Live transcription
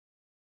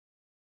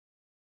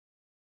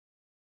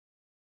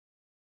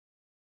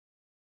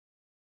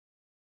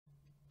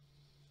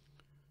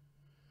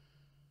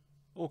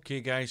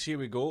Okay guys, here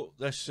we go.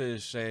 This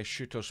is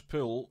Shooter's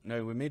Pool.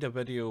 Now we made a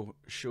video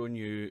showing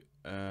you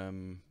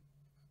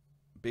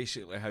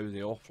basically how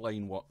the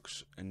offline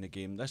works in the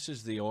game. This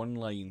is the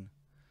online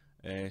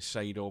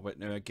side of it.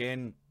 Now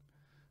again,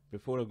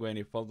 before I go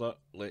any further,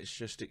 let's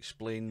just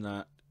explain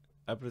that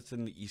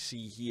everything that you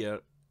see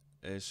here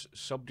is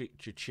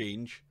subject to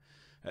change.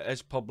 It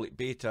is public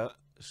beta,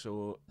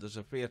 so there's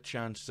a fair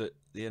chance that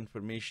the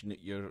information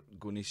that you're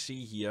going to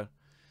see here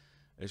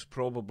is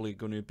probably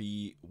going to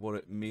be what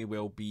it may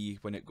well be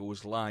when it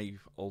goes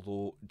live,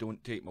 although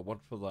don't take my word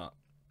for that.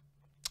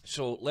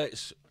 So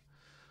let's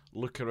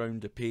look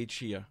around the page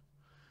here.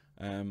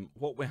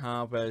 What we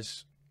have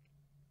is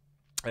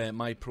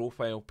my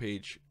profile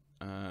page.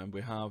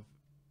 We have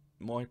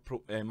my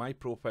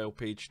profile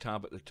page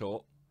tab at the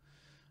top,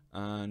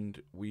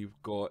 and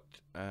we've got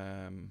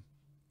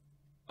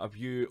a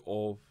view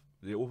of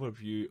the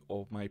overview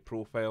of my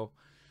profile.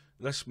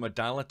 This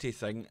modality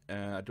thing,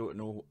 I don't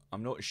know,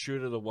 I'm not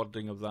sure of the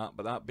wording of that,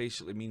 but that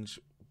basically means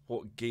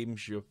what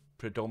games you've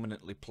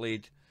predominantly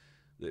played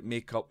that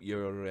make up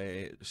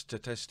your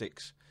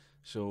statistics.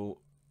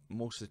 So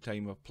most of the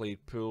time I've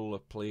played pool,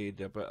 I've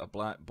played a bit of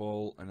black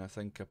ball, and I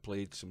think I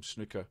played some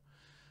snooker.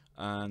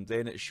 And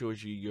then it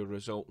shows you your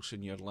results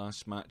in your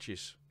last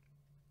matches,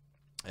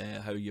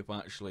 how you've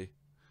actually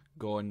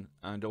gone,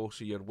 and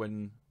also your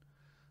win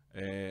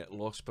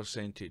loss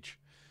percentage.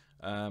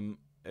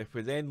 If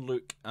we then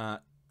look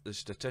at the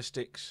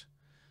statistics,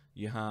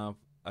 you have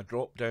a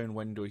drop down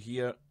window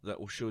here that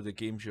will show the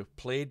games you've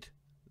played,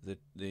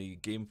 the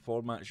game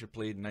formats you've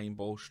played: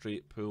 9-ball,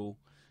 straight, pool,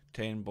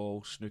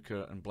 10-ball,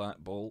 snooker and black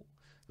ball.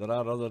 There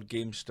are other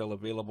games still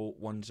available,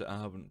 ones that I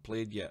haven't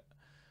played yet.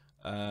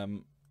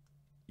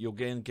 You'll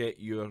again get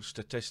your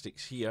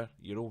statistics here,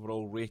 your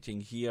overall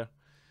rating here,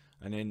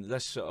 and then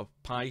this sort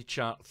of pie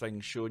chart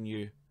thing showing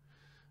you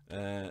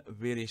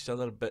various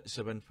other bits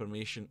of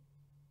information.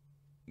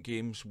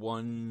 Games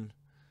won,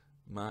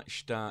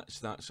 match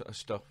stats, that sort of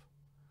stuff,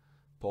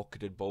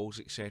 pocketed balls,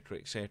 etc,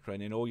 etc,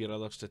 and then all your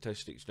other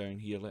statistics down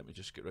here. Let me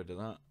just get rid of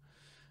that.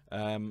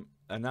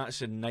 And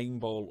that's in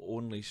 9-ball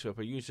only, so if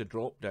I use the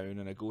drop down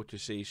and I go to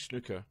say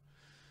snooker,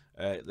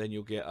 then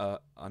you'll get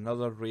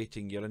another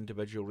rating, your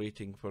individual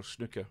rating for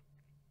snooker,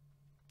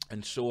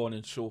 and so on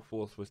and so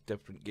forth with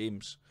different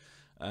games.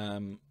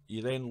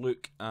 You then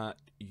look at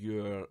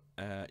your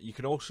you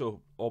can also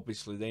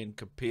obviously then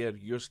compare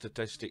your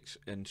statistics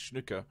in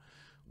snooker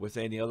with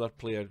any other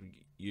player.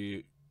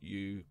 You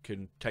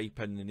can type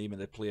in the name of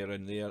the player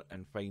in there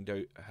and find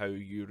out how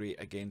you rate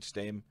against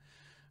them,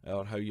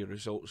 or how your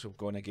results have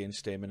gone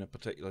against them in a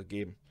particular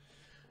game.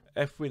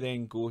 If we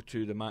then go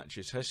to the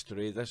matches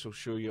history, this will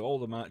show you all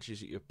the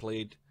matches that you've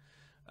played,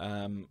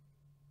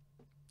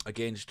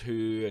 against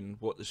who, and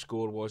what the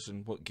score was,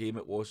 and what game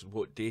it was, and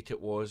what date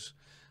it was.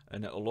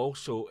 And it'll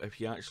also,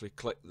 if you actually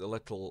click the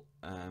little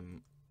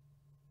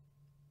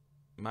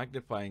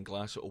magnifying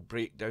glass, it'll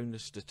break down the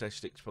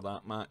statistics for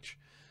that match.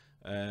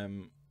 I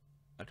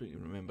don't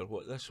even remember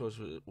what this was.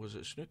 Was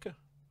it snooker?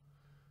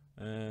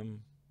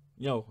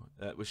 No,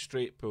 it was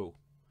straight pool.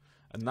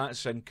 And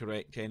that's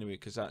incorrect anyway,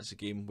 because that's the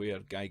game where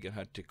Geiger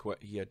had to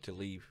quit, he had to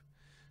leave.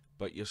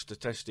 But your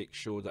statistics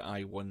show that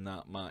I won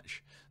that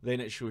match. Then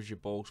it shows you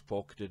balls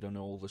pocketed and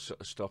all the sort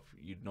of stuff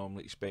you'd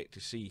normally expect to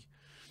see.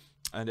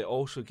 And it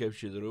also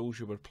gives you the rules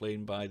you were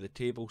playing by, the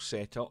table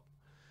setup,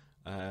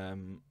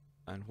 and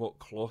what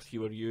cloth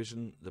you were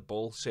using, the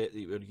ball set that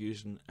you were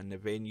using, and the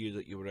venue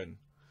that you were in.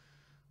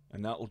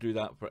 And that will do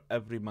that for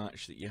every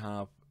match that you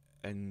have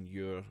in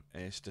your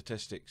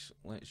statistics.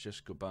 Let's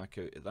just go back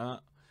out of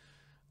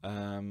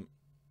that.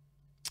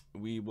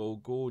 We will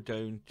go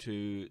down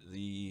to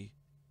the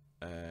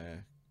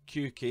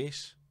queue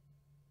case.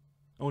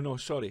 Oh no,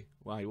 sorry.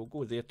 Why? We'll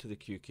go there to the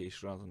queue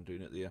case rather than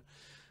doing it there.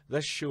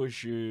 This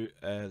shows you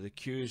the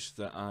queues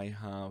that I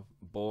have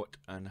bought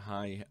and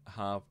I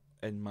have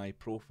in my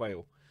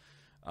profile.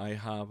 I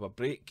have a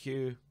break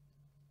queue,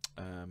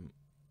 and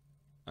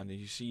as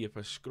you see, if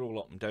I scroll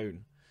up and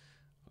down,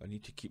 I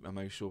need to keep my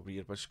mouse over here.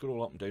 If I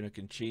scroll up and down, I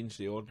can change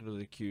the order of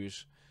the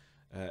queues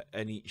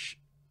in each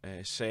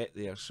set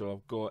there. So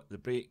I've got the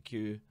break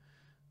queue,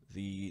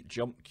 the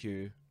jump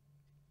queue,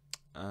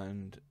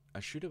 and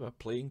I should have a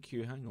playing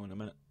queue. Hang on a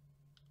minute.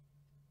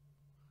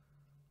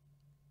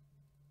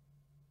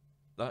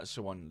 That's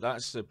the one.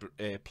 That's the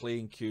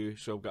playing queue.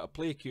 So I've got a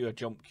play queue, a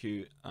jump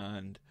queue,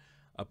 and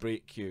a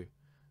break queue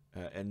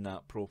in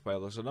that profile.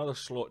 There's another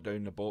slot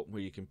down the bottom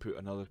where you can put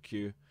another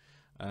queue,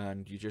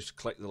 and you just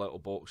click the little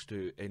box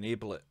to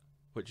enable it,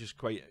 which is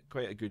quite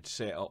a good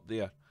setup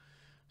there.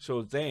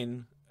 So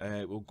then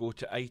we'll go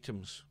to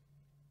items.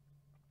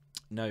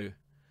 Now,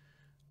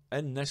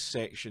 in this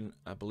section,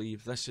 I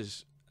believe this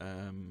is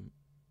I'm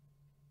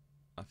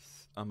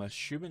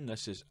assuming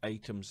this is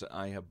items that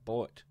I have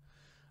bought.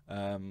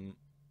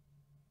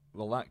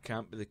 Well, that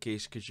can't be the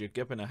case because you're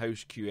given a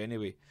house queue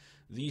anyway.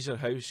 These are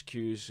house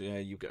queues.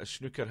 You've got a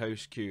snooker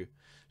house queue.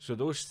 So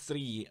those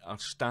three are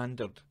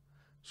standard.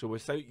 So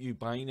without you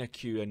buying a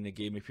queue in the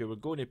game, if you were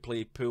going to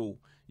play pool,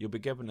 you'll be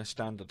given a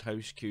standard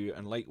house queue,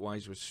 and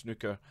likewise with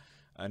snooker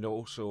And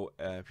also,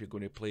 if you're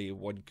going to play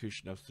 1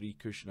 cushion or 3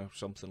 cushion or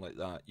something like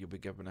that, you'll be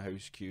given a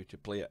house cue to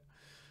play it.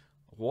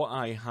 What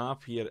I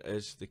have here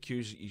is the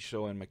cues that you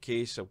saw in my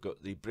case. I've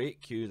got the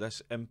break cue,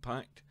 this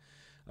impact.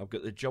 I've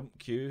got the jump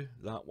cue,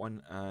 that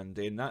one, and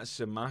then that's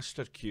the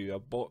master cue.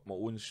 I've bought my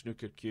own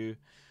snooker cue,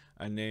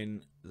 and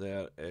then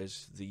there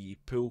is the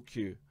pool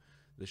cue,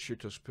 the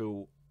Shooter's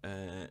Pool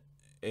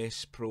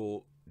S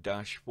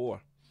Pro-4.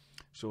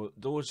 So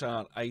those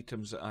are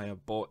items that I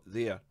have bought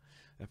there.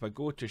 If I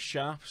go to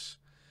shafts,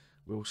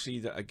 we'll see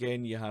that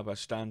again you have a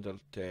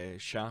standard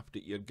shaft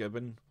that you're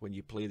given when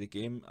you play the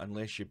game,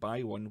 unless you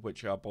buy one,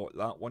 which I bought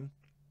that one.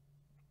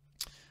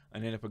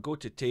 And then if I go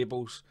to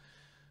tables,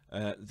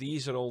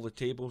 these are all the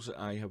tables that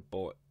I have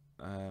bought.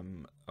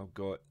 I've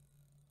got,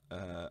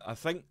 I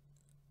think,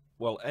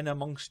 well, in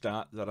amongst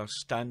that, there are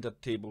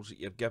standard tables that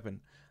you're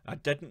given. I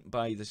didn't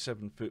buy the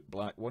 7-foot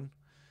black one.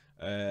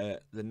 The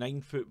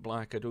 9-foot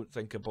black, I don't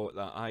think I bought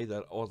that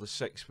either, or the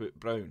 6-foot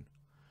brown.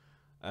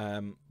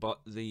 But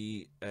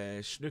the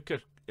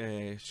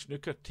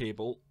snooker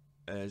table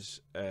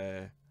is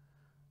the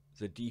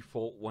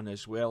default one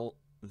as well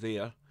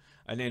there.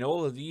 And then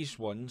all of these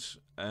ones,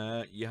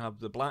 you have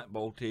the black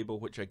ball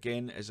table, which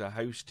again is a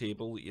house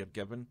table that you're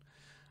given.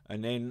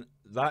 And then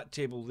that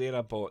table there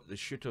I bought, the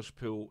Shooter's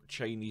Pool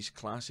Chinese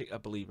Classic, I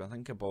believe. I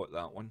think I bought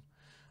that one.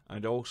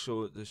 And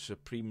also the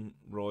Supreme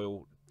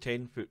Royal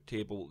 10-foot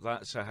table,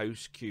 that's a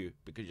house cue,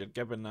 because you're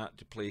given that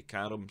to play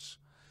caroms,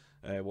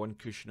 1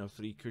 cushion or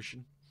 3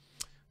 cushion.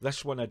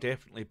 This one I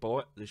definitely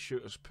bought, the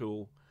Shooter's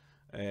Pool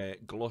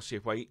glossy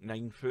white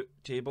 9-foot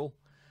table.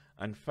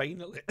 And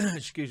finally,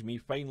 excuse me,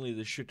 finally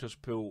the Shooter's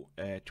Pool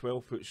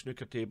 12-foot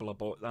snooker table, I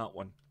bought that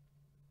one.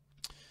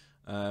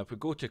 If we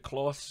go to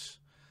cloths,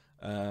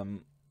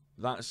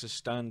 that's the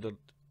standard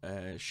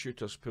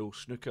Shooter's Pool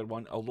snooker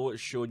one, although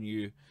it's showing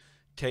you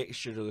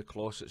texture of the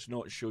cloths, it's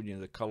not showing you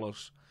the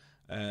colours.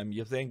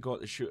 You've then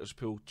got the Shooter's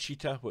Pool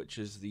Cheetah, which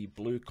is the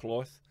blue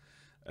cloth.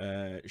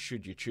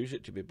 Should you choose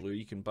it to be blue,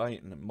 you can buy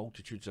it in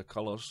multitudes of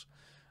colours.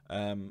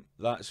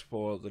 That's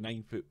for the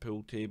 9-foot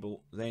pool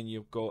table. Then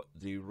you've got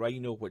the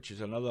Rhino, which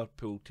is another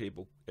pool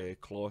table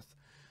cloth,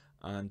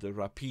 and the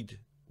Rapide,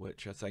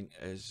 which I think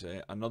is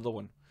another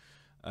one.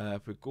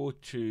 If we go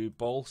to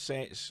ball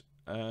sets,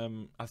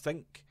 I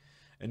think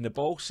in the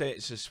ball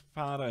sets, as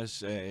far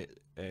as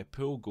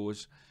pool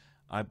goes,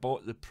 I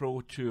bought the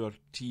Pro Tour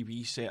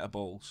TV set of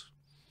balls.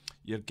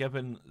 You're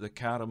given the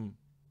carom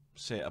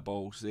set of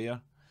balls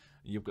there.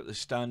 You've got the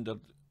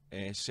standard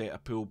set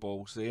of pool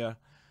balls there,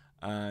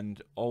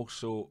 and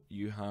also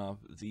you have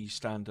the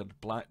standard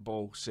black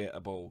ball set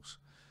of balls,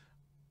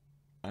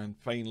 and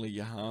finally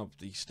you have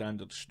the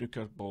standard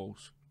snooker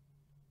balls,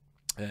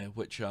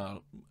 which are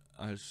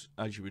as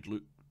you would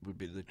look would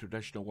be the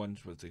traditional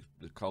ones with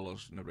the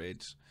colours and the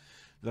reds.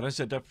 There is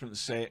a different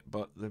set,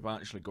 but they've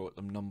actually got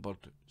them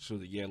numbered, so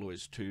the yellow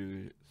is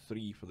 2,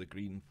 3 for the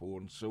green,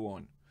 4, and so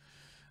on.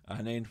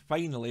 And then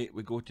finally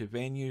we go to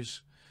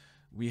venues.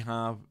 We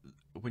have,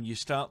 when you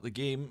start the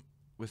game,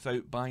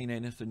 without buying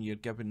anything, you're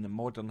given the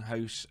Modern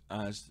House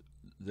as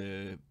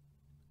the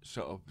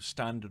sort of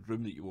standard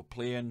room that you will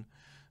play in.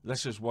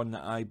 This is one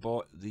that I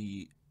bought,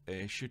 the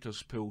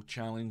Shooter's Pool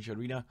Challenge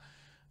Arena.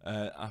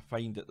 I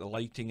find that the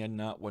lighting in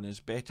that one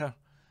is better,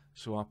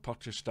 so I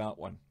purchased that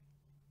one.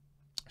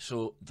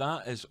 So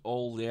that is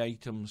all the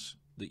items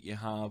that you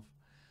have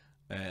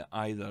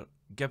either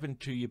given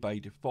to you by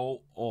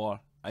default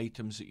or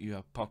items that you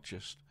have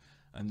purchased,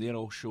 and they're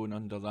all shown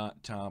under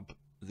that tab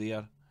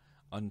there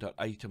under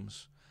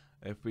items.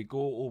 If we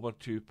go over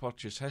to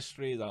purchase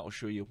history, that will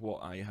show you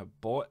what I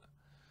have bought,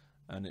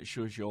 and it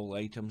shows you all the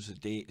items, the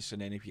dates,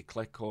 and then if you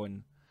click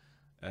on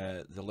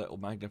the little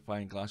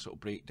magnifying glass, it'll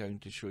break down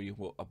to show you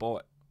what I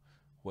bought,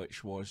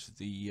 which was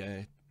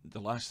the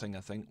last thing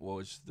I think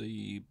was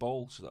the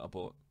balls that I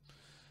bought.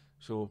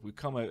 So if we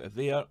come out of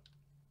there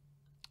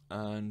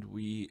and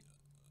we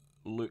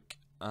look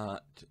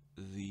at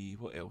the,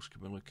 what else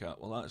can we look at?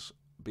 Well, that's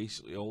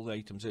basically all the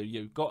items there.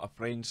 You've got a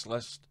friends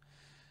list,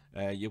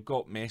 you've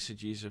got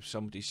messages if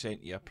somebody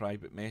sent you a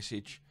private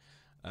message,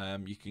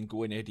 you can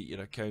go and edit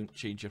your account,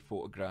 change your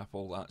photograph,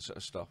 all that sort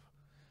of stuff.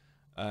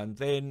 And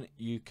then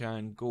you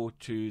can go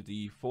to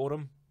the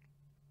forum.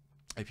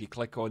 If you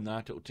click on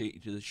that, it'll take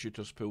you to the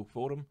Shooter's Pool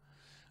forum,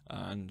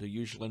 and the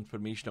usual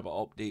information about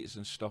updates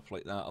and stuff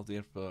like that are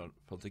there for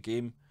the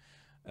game.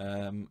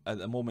 At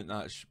the moment,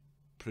 that's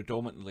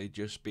predominantly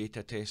just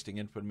beta testing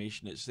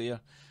information that's there.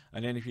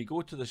 And then if you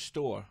go to the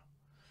store,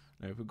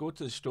 now if we go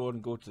to the store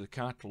and go to the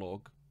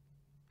catalogue,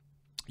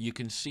 you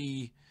can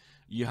see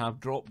you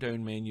have drop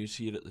down menus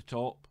here at the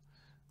top.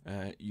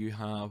 You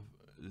have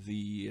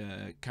the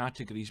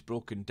categories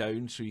broken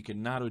down, so you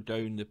can narrow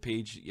down the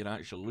page that you're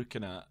actually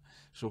looking at.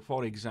 So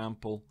for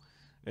example,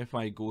 if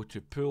I go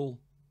to pool,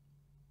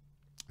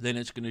 then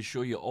it's going to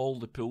show you all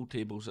the pool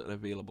tables that are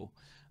available,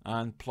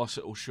 and plus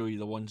it will show you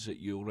the ones that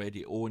you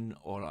already own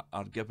or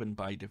are given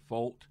by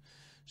default.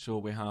 So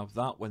we have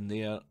that one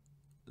there,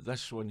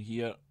 this one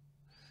here,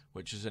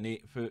 which is an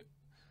 8-foot,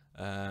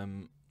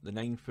 the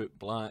 9-foot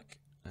black,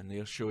 and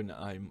they're showing that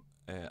I'm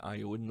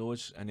I own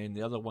those, and then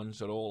the other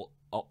ones are all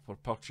up for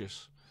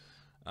purchase.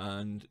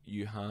 And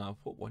you have,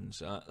 what one's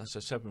that? That's a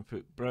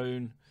 7-foot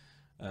brown.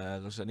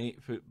 There's an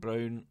 8-foot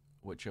brown,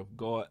 which I've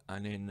got,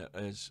 and then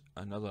there is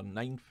another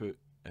 9-foot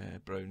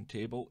brown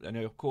table. And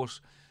now, of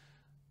course,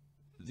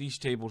 these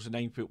tables, the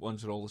 9-foot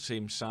ones, are all the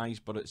same size,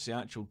 but it's the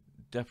actual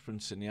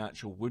difference in the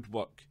actual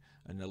woodwork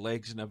and the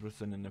legs and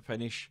everything in the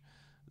finish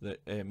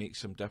that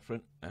makes them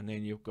different. And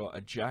then you've got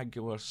a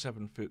Jaguar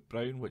 7-foot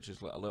brown, which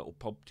is like a little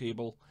pub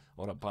table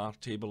or a bar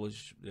table,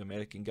 as the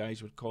American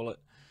guys would call it,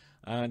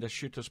 and a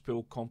Shooter's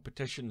Pool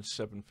Competition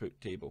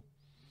 7-foot table.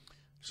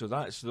 So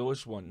that's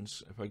those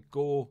ones. If I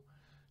go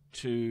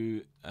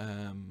to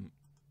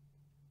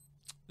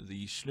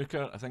the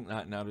snooker, I think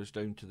that narrows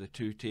down to the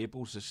 2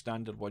 tables, the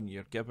standard one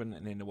you're given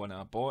and then the one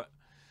I bought.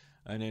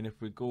 And then if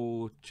we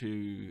go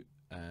to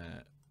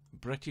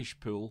British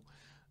pool,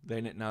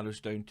 then it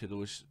narrows down to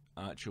those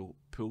actual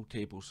pool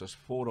tables. There's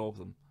 4 of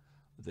them,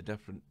 the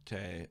different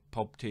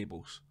pub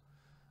tables.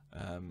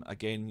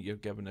 Again, you're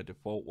given a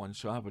default one,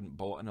 so I haven't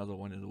bought another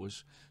one of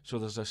those. So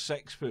there's a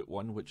 6-foot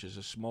one, which is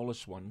the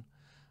smallest one.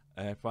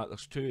 In fact,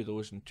 there's 2 of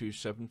those and 2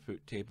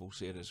 7-foot tables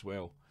there as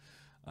well.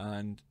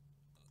 And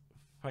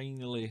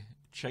finally,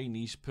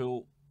 Chinese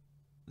pool,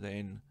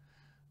 then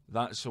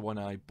that's the one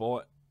I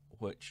bought,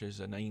 which is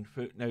a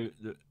 9-foot. Now,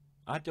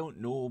 I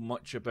don't know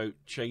much about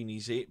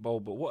Chinese 8-ball,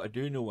 but what I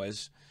do know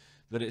is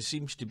that it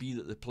seems to be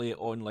that they play it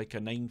on like a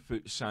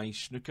 9-foot size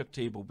snooker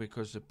table,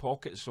 because the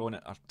pockets on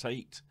it are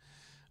tight,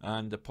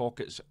 and the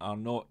pockets are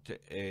not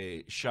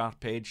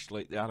sharp edged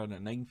like they are on a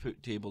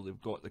 9-foot table.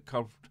 They've got the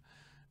curved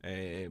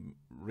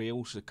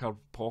rails, the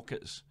curved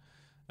pockets,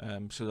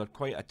 so they're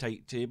quite a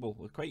tight table.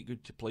 They're quite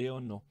good to play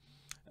on though.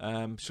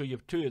 So you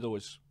have 2 of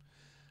those.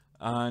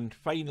 And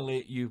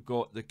finally, you've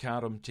got the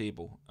carom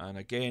table, and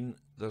again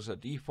there's a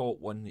default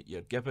one that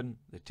you're given,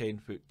 the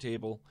 10-foot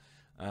table,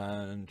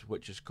 and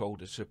which is called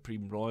the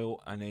Supreme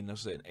Royal, and then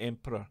there's an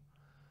Emperor.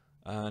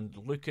 And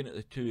looking at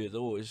the 2 of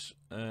those,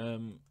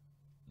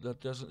 there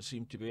doesn't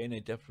seem to be any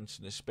difference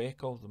in the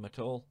spec of them at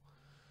all.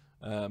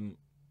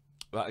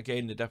 But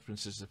again, the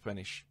difference is the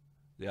finish,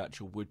 the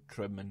actual wood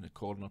trim and the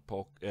corner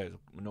pocket,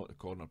 not the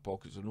corner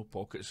pockets, there are no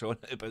pockets on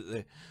it, but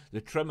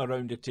the trim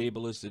around the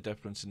table is the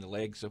difference in the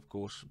legs, of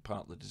course,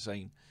 part of the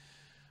design.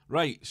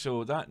 Right,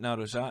 so that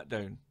narrows that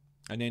down.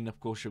 And then, of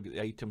course, you've got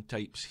the item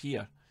types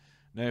here.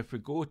 Now, if we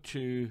go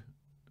to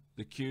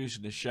the cues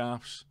and the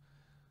shafts,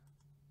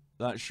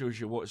 that shows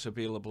you what's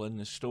available in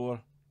the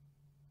store.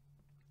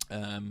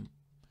 Now,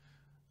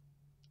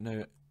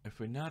 if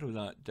we narrow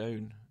that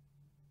down,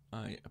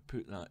 I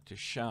put that to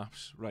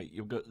shafts. Right,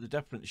 you've got the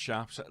different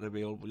shafts that are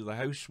available. The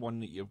house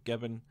one that you've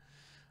given,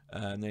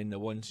 and then the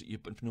ones that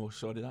you've... No,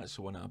 sorry, that's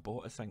the one I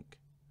bought, I think.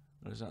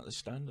 Or is that the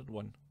standard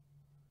one?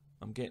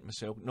 I'm getting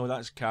myself... No,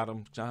 that's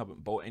carom, because I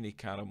haven't bought any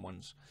carom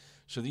ones.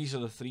 So these are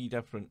the 3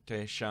 different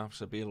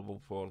shafts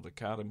available for the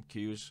carom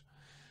cues.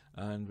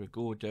 And we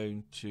go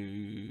down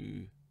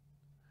to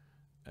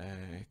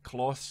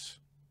cloths.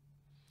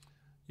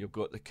 You've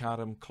got the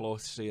carom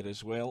cloths there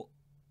as well.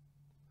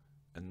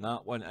 And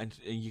that one, and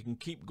you can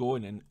keep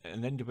going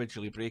and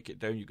individually break it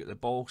down. You've got the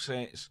ball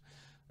sets.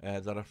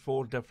 There are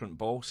 4 different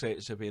ball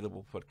sets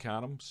available for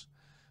caroms.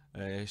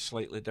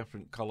 Slightly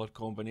different colour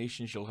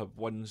combinations. You'll have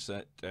ones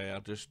that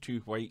are just 2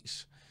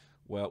 whites,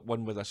 well,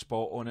 one with a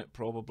spot on it,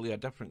 probably a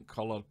different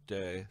coloured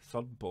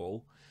 3rd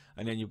ball,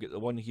 and then you've got the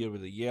one here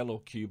with the yellow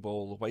cue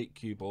ball, the white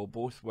cue ball,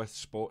 both with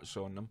spots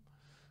on them,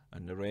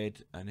 and the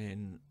red, and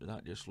then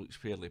that just looks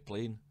fairly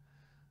plain.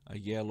 A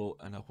yellow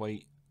and a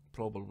white,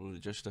 probably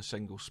just a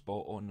single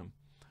spot on them.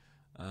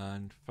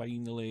 And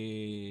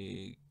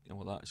finally,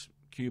 well, that's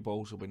cue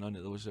balls, will be none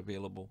of those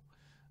available.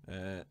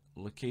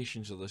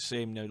 Locations are the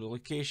same. Now, the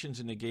locations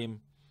in the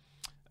game,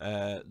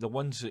 the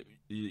ones that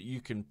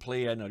you can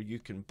play in or you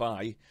can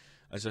buy,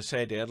 as I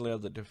said earlier,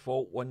 the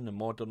default one, the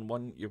modern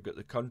one, you've got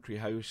the Country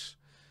House,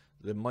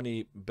 the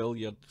Money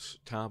Billiards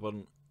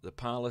Tavern, the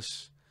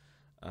Palace,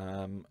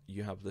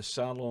 you have the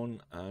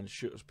Salon and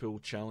Shooter's Pool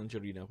Challenge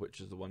Arena,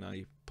 which is the one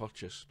I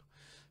purchased.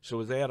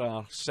 So there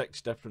are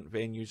 6 different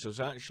venues. There's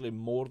actually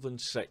more than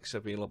 6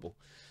 available.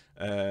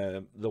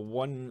 The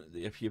one,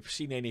 if you've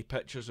seen any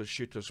pictures of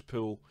Shooter's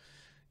Pool,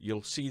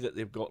 you'll see that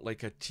they've got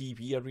like a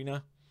TV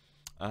arena,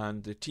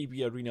 and the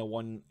TV arena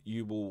one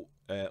you will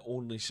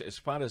only see, as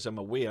far as I'm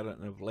aware,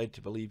 and I'm led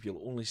to believe,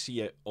 you'll only see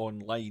it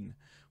online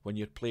when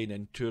you're playing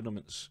in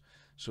tournaments.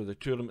 So the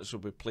tournaments will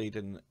be played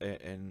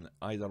in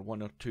either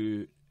 1 or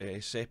 2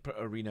 separate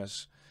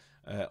arenas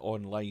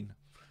online,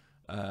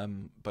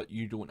 but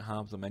you don't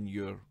have them in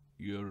your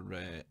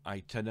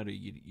itinerary.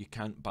 You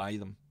can't buy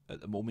them at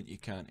the moment. You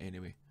can't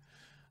anyway.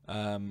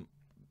 And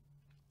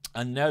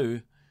now,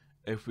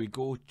 if we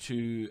go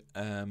to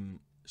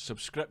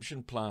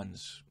subscription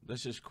plans,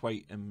 this is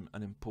quite an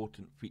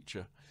important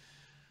feature.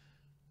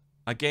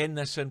 Again,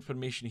 this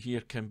information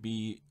here can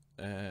be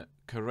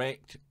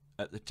correct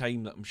at the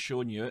time that I'm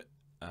showing you it.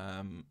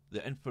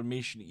 The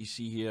information that you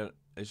see here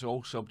is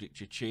all subject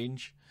to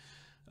change.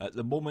 At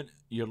the moment,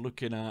 you're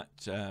looking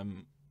at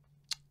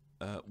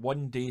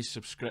 1 day's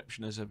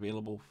subscription is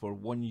available for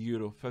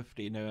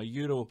 €1.50. Now a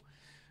euro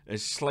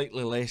is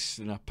slightly less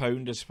than a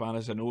pound as far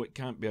as I know. It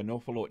can't be an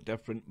awful lot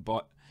different,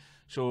 but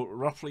so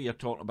roughly you're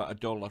talking about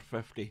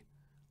 $1.50,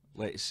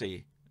 let's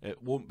say.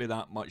 It won't be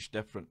that much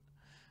different.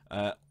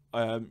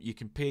 You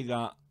can pay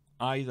that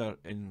either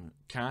in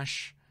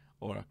cash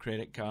or a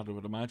credit card, I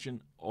would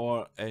imagine,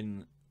 or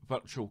in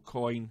virtual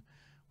coin,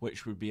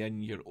 which would be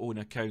in your own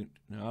account.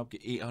 Now I've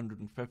got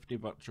 850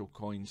 virtual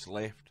coins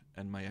left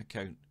in my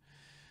account.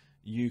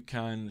 You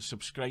can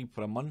subscribe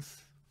for a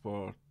month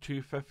for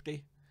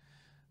 $2.50,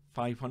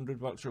 500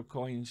 virtual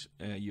coins.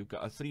 You've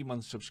got a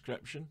 3-month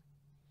subscription,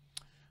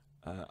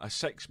 a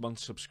 6-month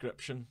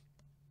subscription,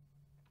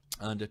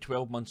 and a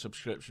 12-month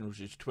subscription,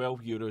 which is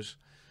 €12,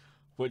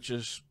 which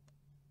is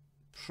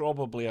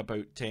probably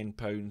about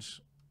 £10,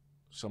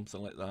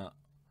 something like that,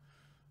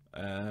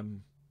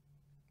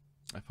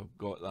 if I've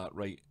got that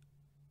right.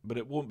 But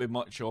it won't be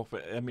much off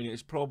it. I mean,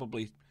 it's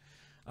probably,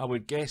 I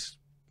would guess,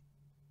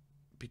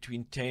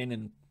 between $10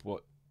 and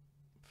what,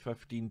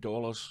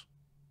 $15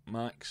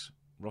 max,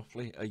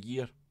 roughly, a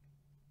year.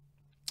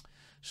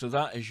 So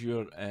that is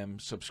your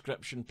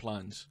subscription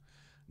plans.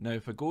 Now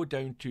if I go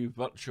down to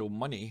virtual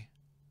money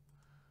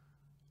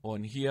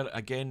on here,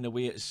 again, the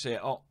way it's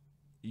set up,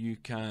 you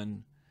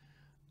can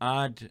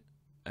add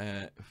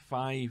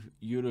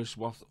 €5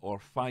 worth or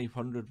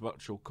 500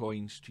 virtual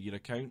coins to your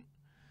account.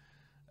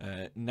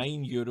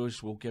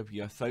 €9 will give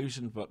you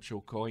 1,000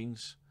 virtual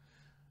coins.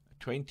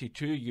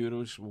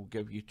 €22 will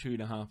give you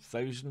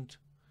 2,500.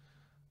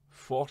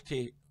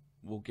 40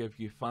 will give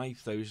you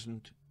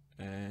 5,000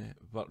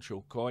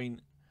 virtual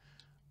coin,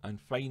 and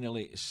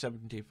finally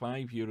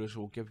 €75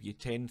 will give you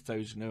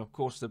 10,000. Now of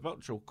course the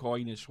virtual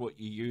coin is what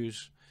you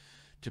use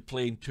to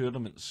play in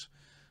tournaments.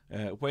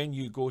 When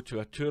you go to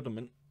a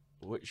tournament,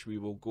 which we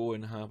will go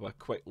and have a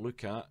quick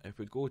look at, if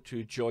we go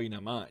to join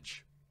a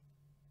match,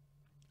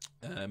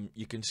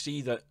 you can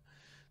see that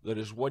there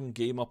is one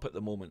game up at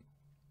the moment.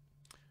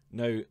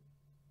 Now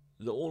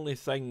the only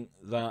thing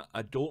that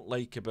I don't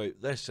like about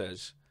this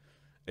is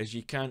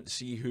you can't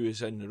see who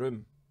is in the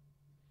room.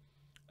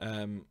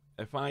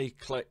 If I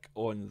click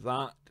on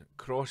that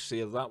cross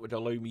there, that would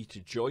allow me to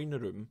join the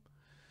room.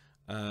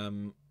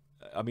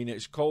 I mean,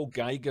 it's called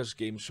Geiger's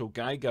game, so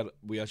Geiger,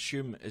 we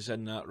assume, is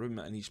in that room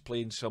and he's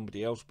playing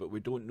somebody else, but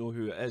we don't know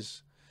who it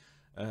is.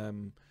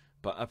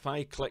 But if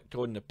I clicked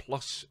on the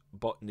plus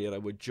button there, I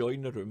would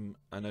join the room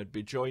and I'd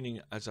be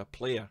joining as a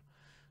player.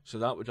 So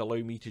that would allow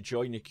me to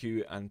join the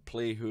queue and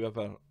play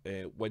whoever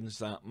wins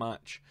that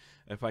match.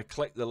 If I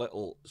click the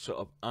little sort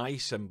of eye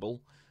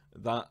symbol,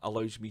 that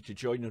allows me to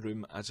join the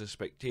room as a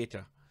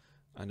spectator,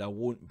 and I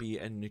won't be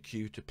in the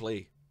queue to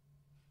play.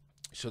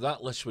 So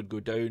that list would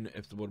go down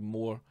if there were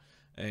more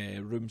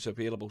rooms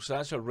available. So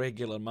that's a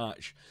regular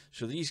match.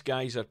 So these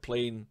guys are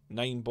playing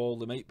 9-ball.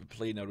 They might be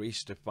playing a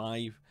race to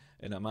 5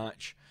 in a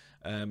match.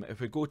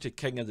 If we go to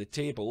King of the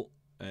Table,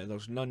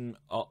 there's none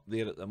up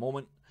there at the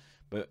moment.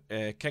 But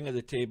King of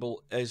the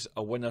Table is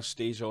a winner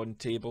stays on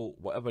table,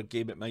 whatever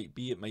game it might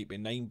be. It might be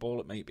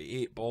 9-ball, it might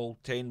be 8-ball,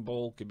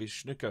 10-ball, could be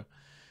snooker.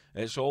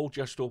 It's all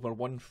just over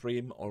 1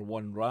 frame or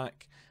 1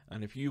 rack,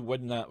 and if you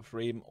win that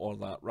frame or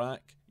that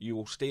rack, you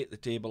will stay at the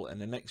table and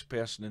the next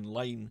person in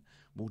line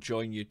will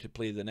join you to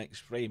play the next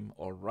frame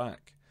or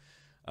rack.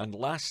 And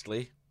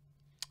lastly,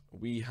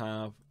 we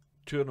have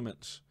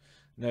tournaments.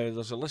 Now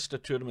there's a list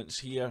of tournaments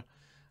here.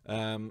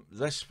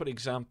 This, for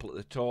example, at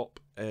the top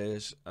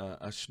is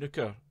a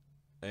snooker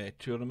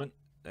tournament.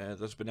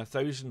 There's been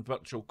 1,000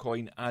 virtual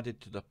coin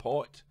added to the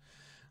pot.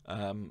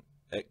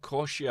 It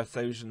costs you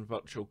 1,000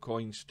 virtual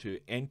coins to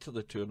enter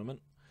the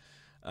tournament,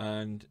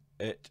 and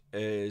it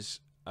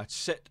is a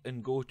sit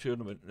and go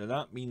tournament. Now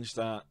that means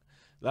that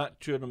that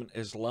tournament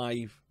is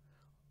live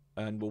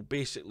and will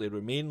basically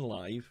remain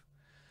live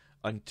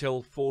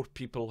until 4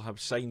 people have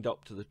signed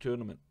up to the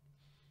tournament,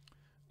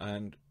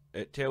 and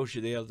it tells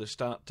you there the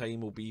start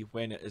time will be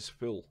when it is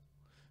full.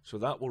 So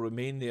that will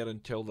remain there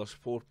until there's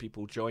 4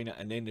 people join it,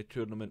 and then the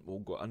tournament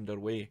will go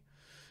underway.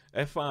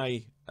 If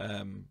I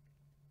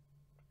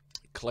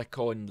click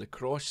on the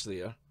cross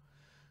there,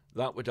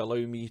 that would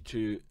allow me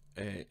to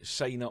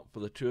sign up for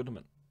the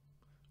tournament,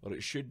 or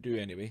it should do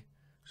anyway.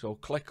 So I'll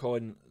click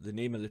on the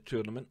name of the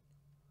tournament,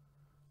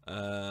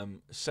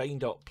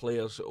 signed up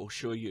players. It will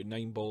show you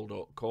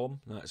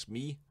 9ball.com, that's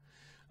me,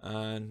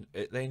 and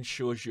it then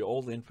shows you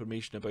all the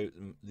information about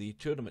the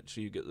tournament.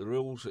 So you get the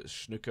rules. It's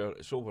snooker,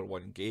 it's over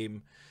 1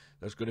 game.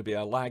 There's going to be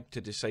a lag to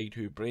decide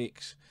who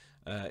breaks.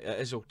 It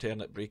is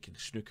alternate breaking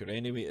snooker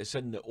anyway. It's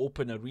in the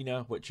open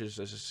arena, which is,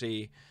 as I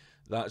say,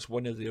 that's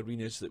one of the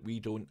arenas that we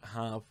don't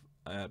have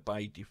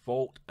by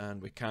default,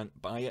 and we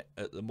can't buy it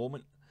at the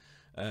moment.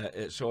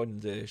 It's on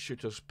the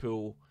Shooters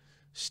Pool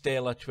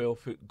Stella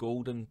 12-foot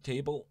golden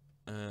table,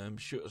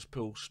 Shooters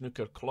Pool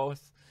snooker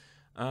cloth,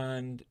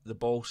 and the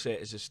ball set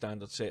is a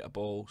standard set of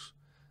balls,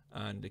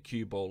 and the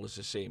cue ball is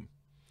the same.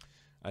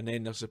 And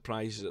then there's the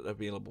prizes that are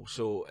available.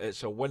 So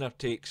it's a winner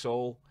takes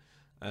all.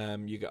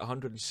 You get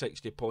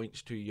 160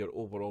 points to your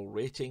overall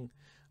rating,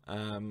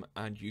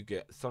 and you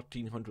get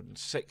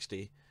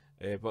 1,360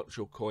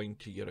 virtual coin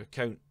to your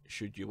account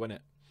should you win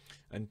it.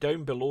 And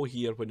down below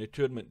here, when the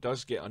tournament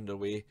does get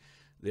underway,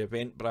 the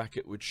event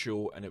bracket would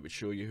show, and it would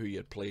show you who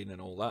you're playing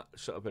and all that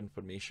sort of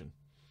information.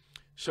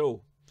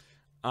 So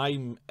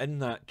I'm in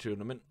that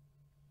tournament.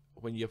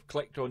 When you've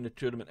clicked on the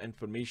tournament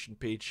information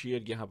page here,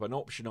 you have an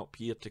option up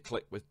here to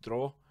click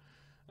withdraw,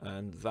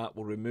 and that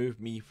will remove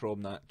me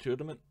from that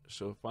tournament.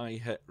 So if I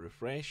hit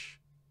refresh,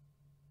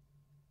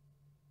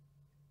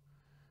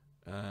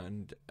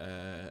 and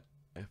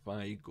if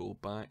I go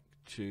back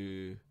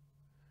to,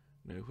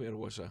 now where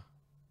was I?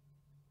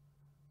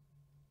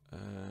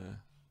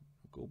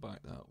 Go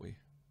back that way.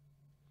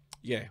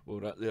 Yeah,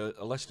 we're at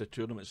a list of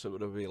tournaments that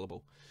were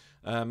available.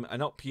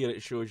 And up here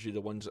it shows you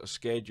the ones that are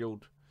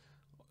scheduled,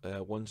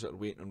 ones that are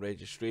waiting on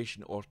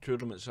registration, or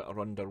tournaments that are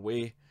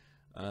underway.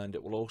 And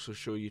it will also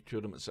show you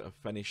tournaments that have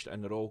finished,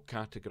 and they're all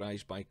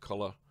categorized by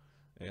colour,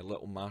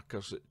 little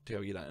markers that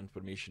tell you that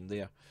information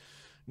there.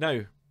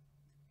 Now,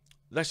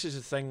 this is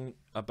the thing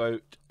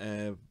about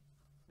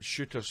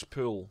Shooter's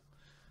Pool.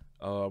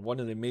 One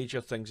of the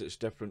major things that's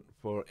different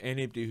for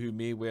anybody who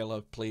may well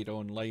have played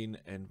online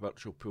in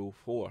Virtual Pool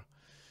 4.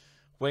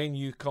 When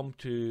you come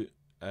to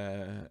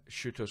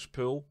Shooter's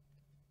Pool,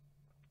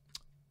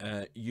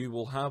 you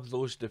will have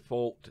those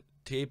default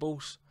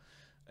tables,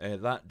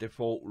 that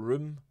default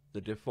room, the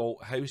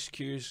default house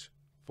queues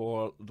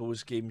for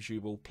those games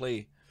you will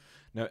play.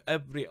 Now,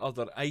 every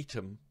other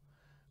item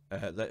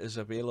that is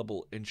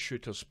available in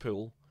Shooter's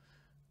Pool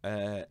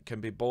can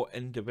be bought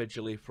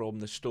individually from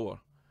the store.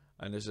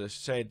 And as I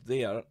said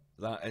there,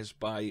 that is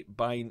by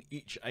buying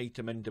each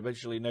item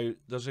individually. Now,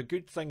 there's a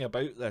good thing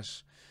about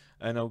this,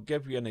 and I'll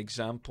give you an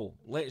example.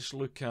 Let's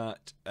look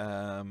at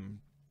the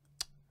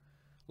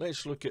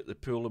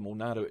pool, and we'll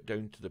narrow it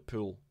down to the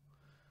pool.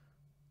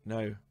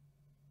 Now,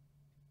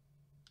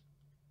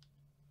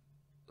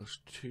 there's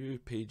 2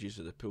 pages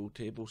of the pool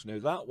tables. Now,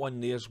 that one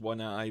there's one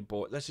that I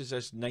bought. This is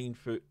this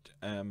 9-foot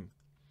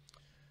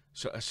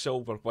sort of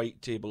silver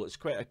white table. It's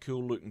quite a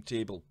cool looking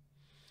table.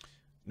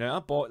 Now, I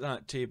bought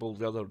that table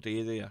the other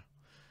day there,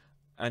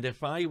 and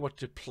if I were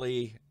to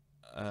play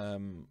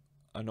an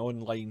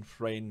online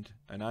friend,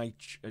 and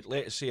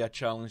let's say I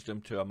challenged him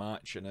to a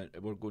match, and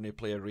we're going to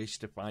play a race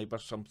to 5 or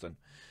something,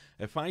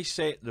 if I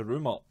set the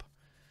room up,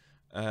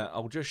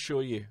 I'll just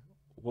show you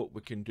what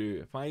we can do.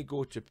 If I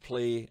go to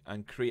play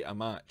and create a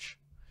match,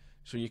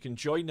 so you can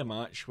join the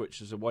match, which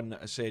is the one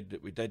that I said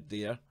that we did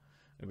there,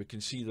 and we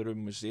can see the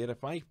room was there.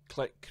 If I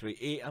click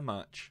create a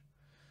match,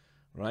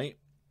 right,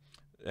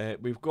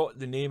 we've got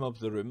the name of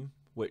the room,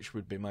 which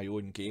would be my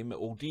own game. It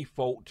will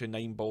default to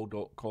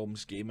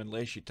 9ball.com's game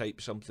unless you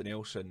type something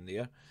else in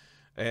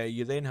there.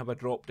 You then have a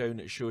drop down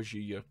that shows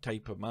you your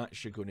type of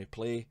match you're going to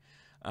play,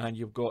 and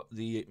you've got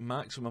the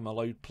maximum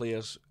allowed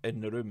players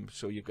in the room.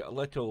 So you've got a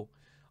little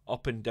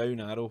up and down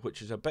arrow,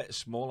 which is a bit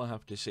small, I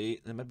have to say.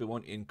 They maybe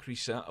want to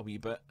increase that a wee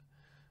bit.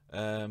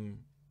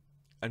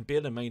 And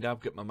bear in mind, I've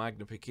got my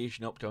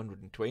magnification up to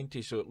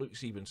 120, so it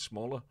looks even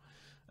smaller.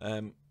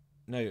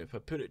 Now, if I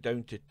put it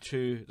down to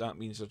 2, that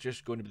means there's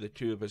just going to be the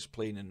 2 of us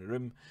playing in the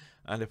room.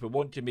 And if I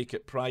want to make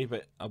it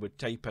private, I would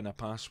type in a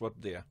password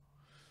there.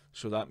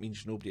 So that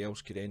means nobody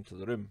else could enter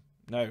the room.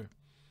 Now,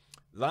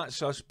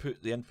 that's us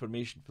put the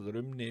information for the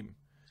room name.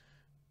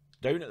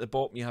 Down at the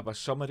bottom, you have a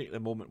summary at the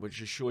moment,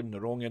 which is showing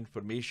the wrong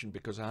information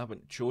because I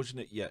haven't chosen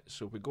it yet.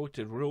 So if we go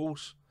to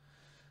rules,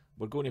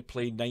 we're going to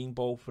play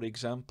 9-ball, for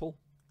example.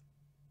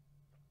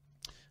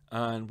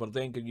 And we're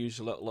then going to use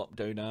the little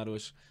up-down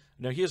arrows.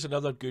 Now, here's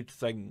another good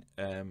thing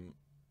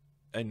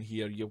in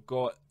here. You've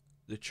got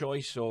the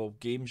choice of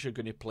games you're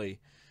going to play.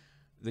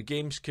 The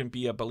games can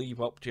be, I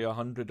believe, up to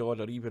 100 odd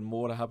or even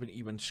more. I haven't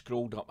even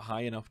scrolled up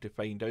high enough to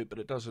find out, but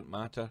it doesn't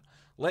matter.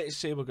 Let's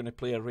say we're going to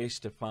play a race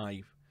to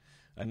 5,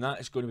 and that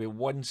is going to be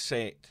 1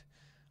 set.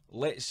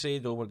 Let's say,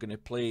 though, we're going to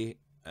play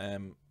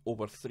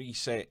over 3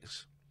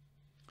 sets.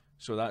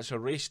 So that's a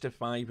race to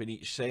 5 in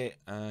each set,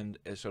 and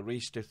it's a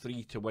race to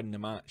 3 to win the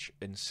match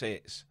in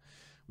sets.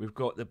 We've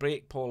got the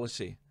break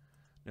policy.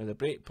 Now, the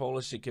break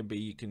policy can be,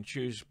 you can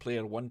choose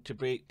player 1 to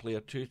break, player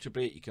 2 to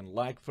break, you can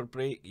lag for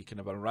break, you can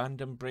have a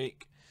random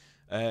break,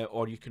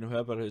 or you can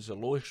whoever is the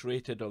lowest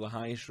rated or the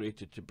highest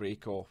rated to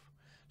break off.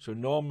 So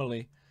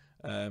normally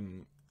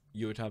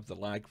you would have the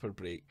lag for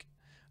break.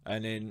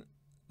 And then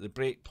the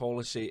break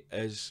policy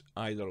is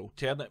either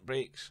alternate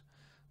breaks,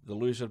 the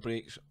loser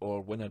breaks,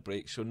 or winner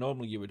breaks. So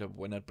normally you would have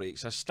winner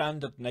breaks. A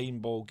standard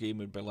 9-ball game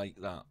would be like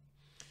that.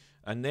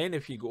 And then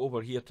if you go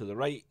over here to the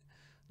right,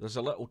 there's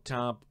a little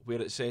tab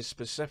where it says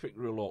specific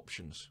rule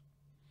options.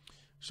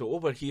 So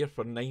over here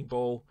for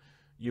 9-ball,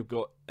 you've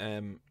got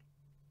the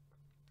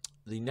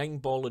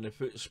 9-ball in the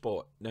foot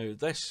spot. Now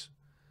this,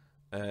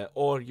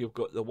 or you've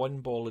got the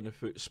 1-ball in the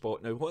foot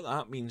spot. Now what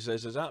that means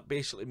is that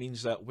basically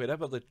means that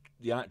wherever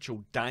the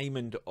actual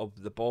diamond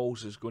of the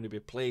balls is going to be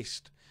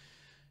placed,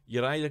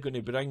 you're either going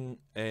to bring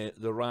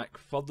the rack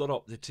further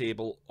up the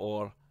table,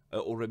 or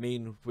it will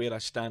remain where a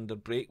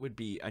standard break would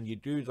be. And you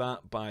do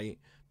that by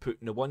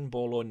putting the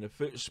 1-ball on the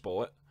foot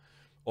spot,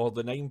 or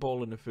the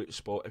 9-ball in the foot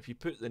spot. If you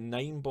put the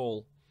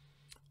 9-ball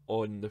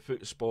on the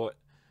foot spot,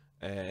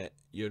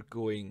 you're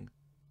going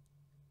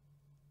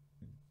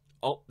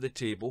up the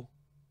table,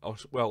 or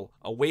well,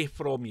 away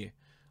from you.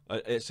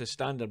 It's a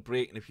standard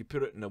break, and if you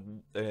put it in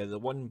the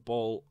one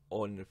ball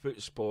on the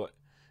foot spot,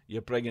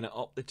 you're bringing it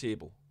up the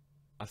table.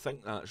 I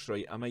think that's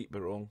right. I might be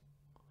wrong.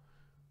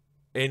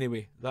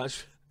 Anyway,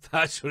 that's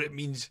what it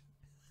means.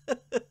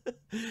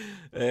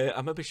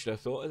 I maybe should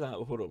have thought of that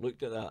before I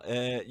looked at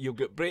that. You'll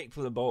get break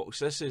from the box.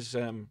 This is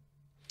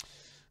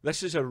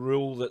a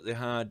rule that they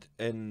had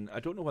in, I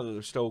don't know whether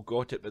they've still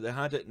got it, but they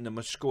had it in the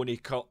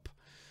Mosconi Cup,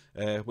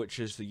 which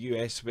is the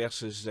US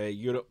versus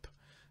Europe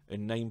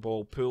in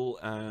 9-ball pool.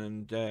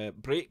 And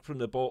break from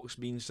the box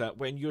means that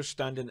when you're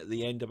standing at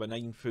the end of a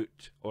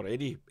 9-foot or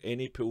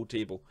any pool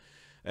table,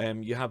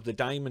 you have the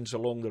diamonds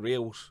along the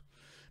rails.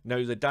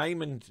 Now the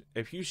diamond,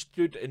 if you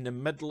stood in the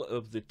middle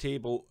of the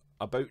table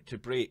about to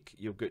break,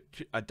 you've got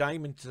a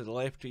diamond to the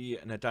left of you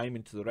and a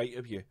diamond to the right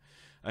of you.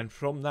 And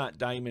from that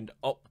diamond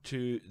up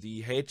to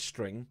the head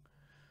string,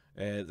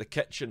 the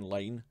kitchen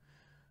line,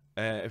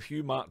 if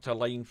you marked a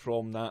line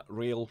from that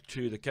rail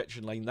to the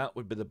kitchen line, that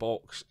would be the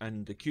box,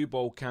 and the cue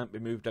ball can't be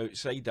moved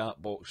outside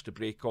that box to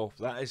break off.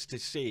 That is to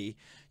say,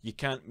 you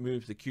can't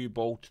move the cue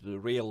ball to the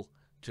rail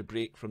to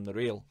break from the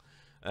rail.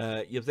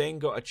 You've then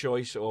got a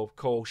choice of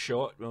call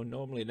shot. Well,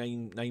 normally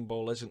nine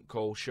ball isn't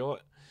call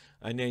shot.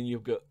 And then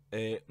you've got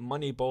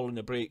money ball in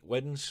the break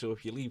wins. So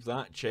if you leave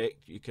that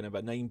checked, you can have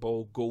a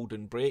 9-ball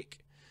golden break.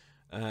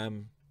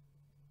 And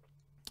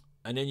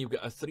then you've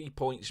got a 3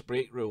 points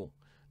break rule.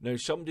 Now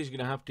somebody's going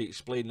to have to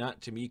explain that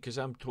to me, because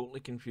I'm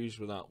totally confused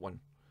with that one.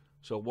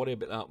 So I'll worry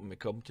about that when we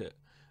come to it.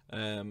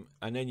 And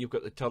then you've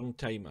got the turn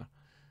timer.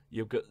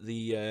 You've got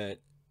the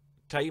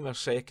timer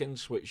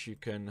seconds, which you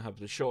can have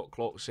the shot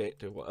clock set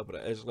to whatever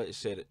it is. Let's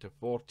set it to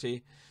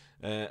 40.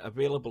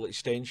 Available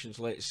extensions,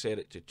 let's set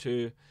it to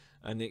 2.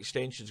 And the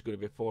extension is going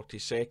to be 40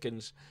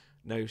 seconds.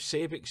 Now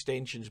save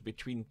extensions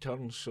between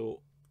turns,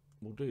 so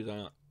we'll do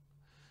that.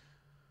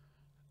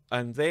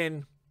 And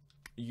then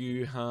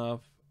you have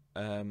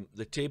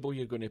the table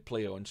you're going to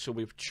play on. So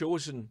we've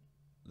chosen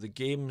the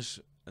games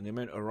and the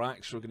amount of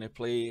racks we're going to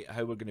play,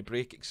 how we're going to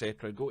break,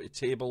 etc. Go to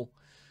table,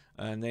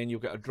 and then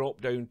you've got a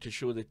drop down to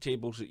show the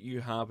tables that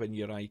you have in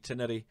your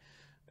itinerary,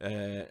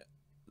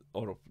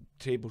 or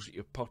tables that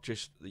you've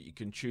purchased that you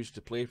can choose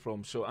to play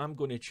from. So I'm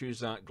going to choose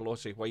that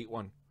glossy white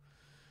one.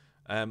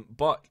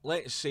 But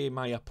let's say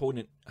my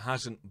opponent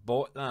hasn't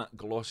bought that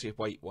glossy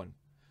white one.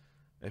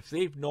 If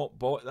they've not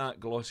bought that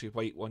glossy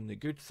white one, the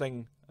good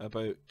thing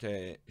about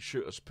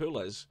Shooter's Pool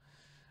is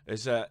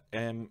that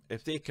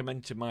if they come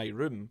into my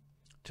room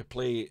to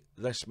play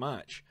this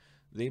match,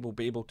 they will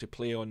be able to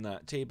play on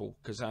that table,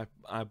 because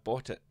I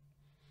bought it.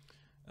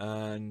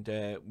 And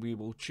we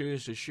will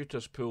choose the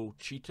Shooter's Pool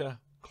cheetah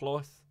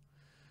cloth.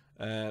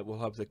 We'll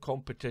have the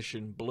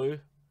competition blue,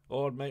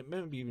 or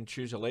maybe even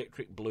choose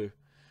electric blue.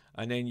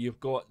 And then you've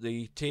got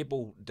the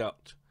table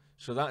dirt.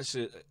 So that's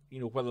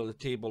whether the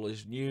table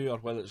is new or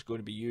whether it's going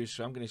to be used.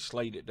 So I'm going to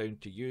slide it down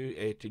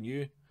to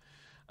new.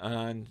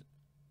 And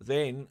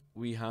then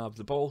we have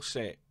the ball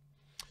set.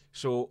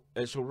 So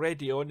it's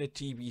already on the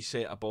TV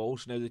set of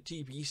balls. Now the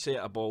TV set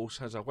of balls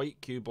has a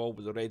white cue ball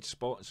with the red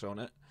spots on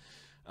it.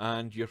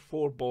 And your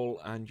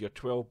 4-ball and your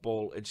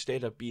 12-ball,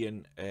 instead of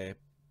being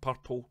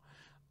purple,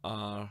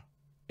 are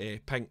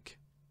pink.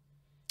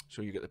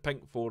 So you get the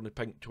pink 4 and the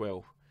pink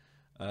 12.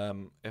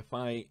 If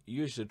I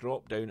use the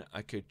drop down,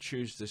 I could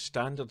choose the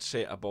standard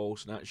set of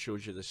balls, and that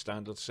shows you the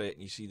standard set,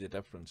 and you see the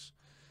difference.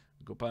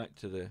 Go back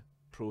to the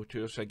Pro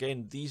Tour. So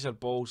again, these are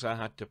balls I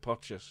had to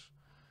purchase,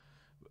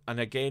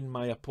 and again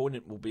my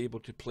opponent will be able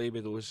to play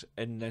with those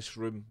in this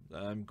room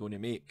that I'm going to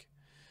make.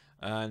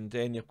 And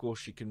then of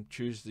course you can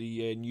choose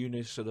the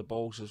newness of the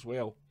balls as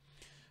well.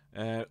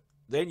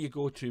 Then you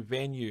go to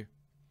venue,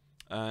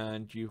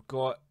 and you've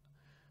got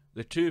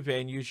the 2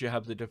 venues. You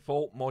have the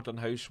default Modern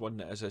House one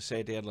that, as I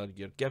said earlier,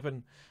 you're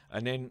given,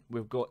 and then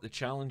we've got the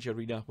Challenge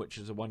Arena, which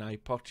is the one I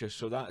purchased.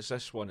 So that's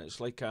this one. It's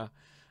like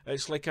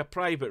a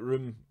private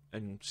room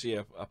in, say,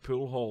 a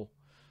pool hall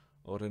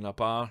or in a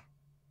bar.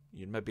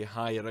 You'd maybe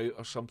hire out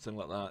or something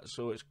like that.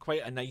 So it's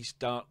quite a nice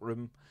dark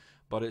room,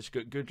 but it's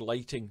got good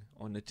lighting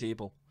on the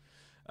table.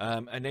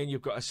 And then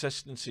you've got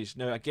assistances.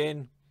 Now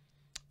again,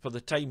 for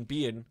the time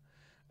being,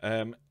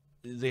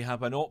 they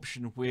have an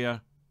option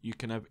where you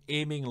can have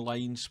aiming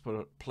lines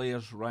for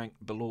players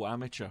ranked below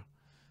amateur.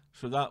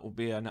 So that will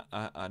be an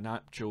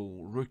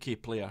actual rookie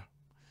player.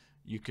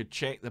 You could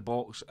check the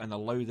box and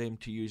allow them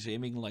to use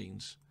aiming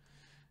lines.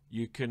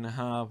 You can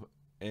have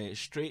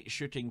straight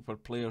shooting for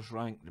players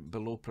ranked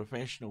below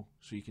professional,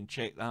 so you can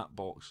check that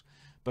box.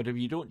 But if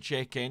you don't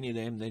check any of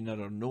them, then there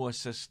are no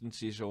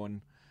assistances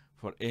on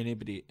for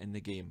anybody in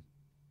the game.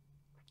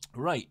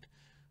 Right,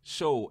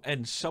 so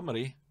in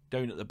summary,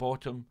 down at the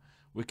bottom,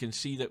 we can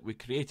see that we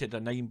created a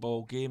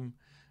 9-ball game.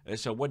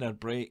 It's a winner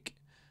break.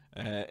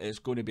 It's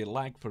going to be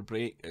lag for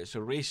break. It's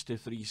a race to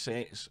 3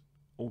 sets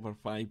over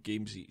 5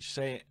 games each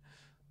set.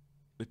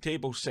 The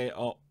table set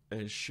up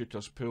is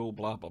Shooter's Pool,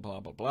 blah, blah,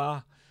 blah, blah,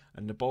 blah.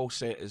 And the ball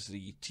set is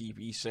the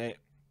TV set.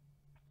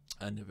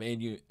 And the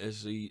venue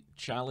is the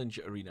Challenge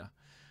Arena.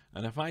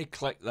 And if I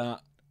click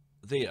that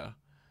there,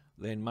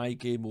 then my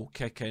game will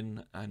kick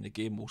in and the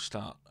game will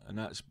start. And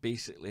that's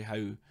basically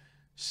how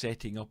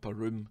setting up a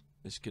room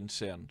is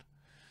concerned.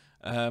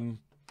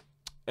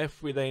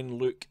 If we then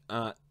look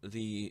at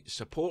the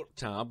support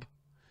tab,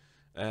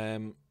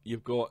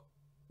 you've got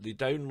the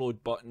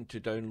download button to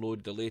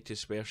download the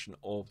latest version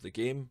of the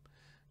game.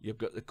 You've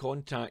got the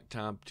contact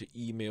tab to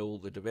email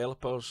the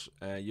developers.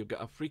 You've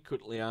got a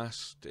frequently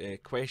asked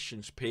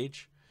questions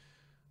page,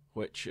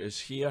 which is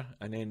here,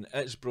 and then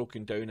it's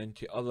broken down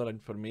into other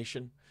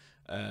information.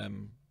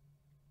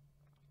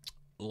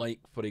 Like,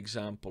 for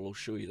example, I'll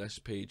show you this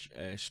page,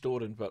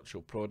 store and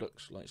virtual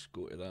products. Let's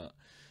go to that.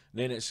 And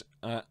then it's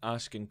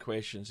asking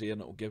questions there,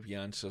 and it'll give you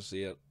answers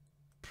there.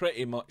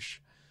 Pretty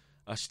much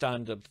a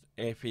standard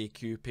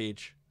FAQ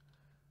page.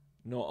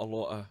 Not a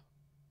lot of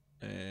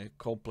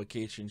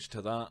complications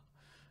to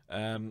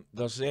that.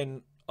 There's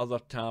then other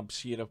tabs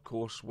here, of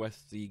course,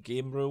 with the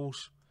game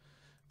rules.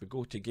 If we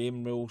go to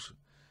game rules,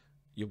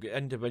 you'll get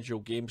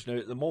individual games. Now,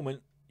 at the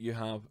moment, you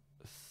have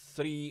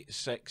 3,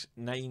 6,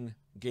 9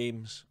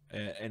 games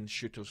in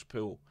Shooter's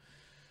Pool.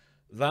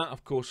 That,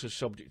 of course, is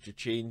subject to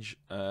change,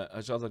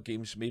 as other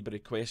games may be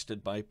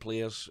requested by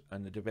players,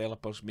 and the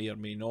developers may or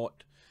may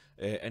not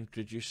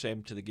introduce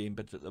them to the game.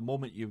 But at the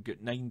moment, you've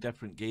got 9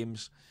 different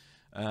games.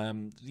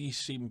 These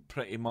seem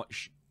pretty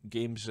much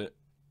games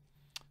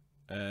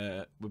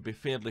that would be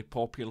fairly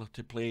popular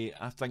to play.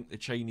 I think the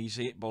Chinese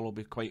 8-ball will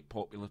be quite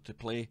popular to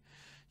play.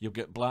 You'll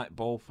get Black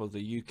Ball for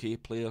the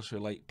UK players who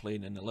like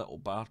playing in the little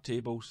bar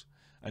tables.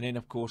 And then,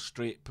 of course,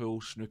 straight pool,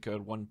 snooker,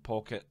 1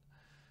 pocket,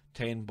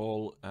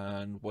 10-ball,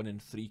 and 1 in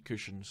 3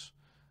 cushions,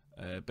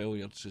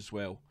 billiards as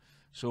well.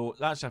 So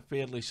that's a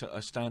fairly sort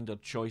of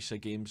standard choice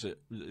of games that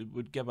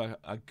would give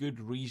a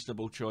good,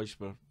 reasonable choice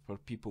for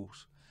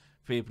people's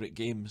favourite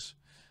games.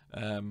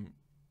 Then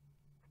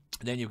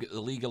you've got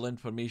the legal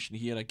information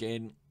here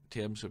again,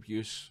 terms of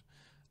use.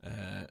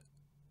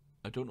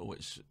 I don't know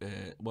what's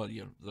well,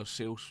 their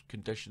sales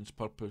conditions,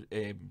 purpose,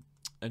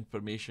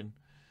 information.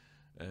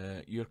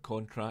 Your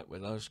contract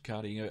with us,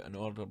 carrying out an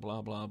order,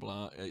 blah blah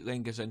blah. It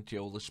then goes into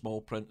all the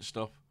small print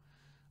stuff.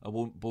 I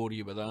won't bore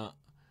you with that.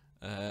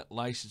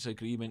 License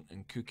agreement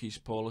and cookies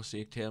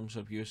policy, terms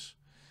of use,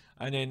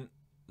 and then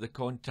the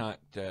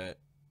contact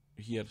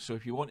here. So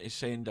if you want to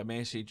send a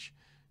message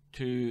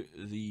to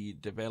the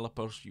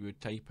developers, you would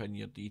type in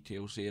your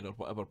details there or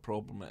whatever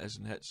problem it is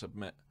and hit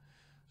submit.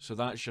 So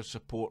that's your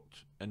support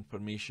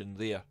information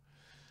there.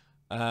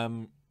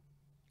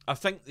 I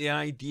think the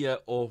idea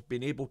of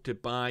being able to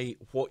buy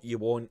what you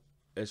want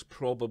is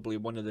probably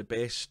one of the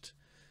best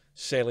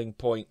selling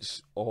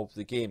points of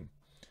the game.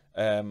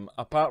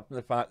 Apart from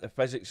the fact the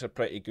physics are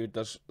pretty good,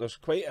 there's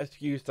quite a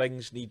few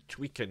things need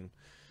tweaking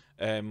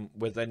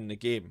within the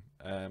game.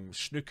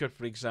 Snooker,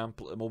 for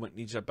example, at the moment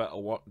needs a bit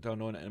of work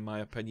done on it, in my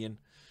opinion.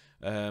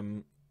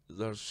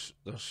 There's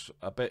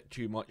a bit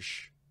too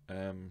much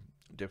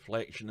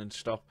deflection and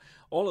stuff.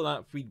 All of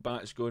that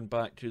feedback is going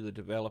back to the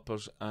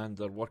developers, and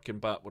they're working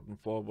backward and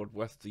forward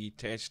with the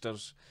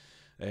testers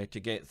to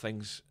get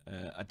things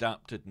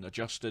adapted and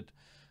adjusted.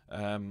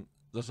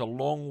 There's a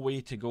long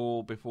way to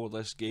go before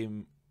this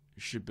game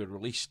should be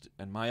released,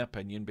 in my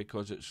opinion,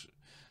 because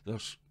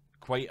there's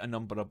quite a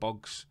number of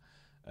bugs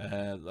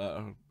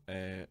that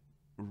are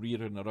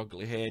rearing their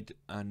ugly head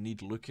and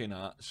need looking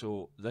at.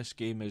 So this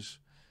game is,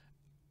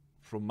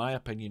 from my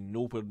opinion,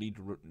 nowhere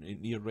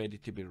near ready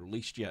to be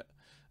released yet.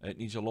 It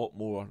needs a lot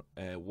more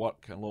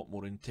work, a lot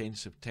more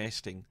intensive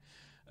testing.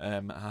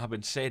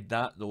 Having said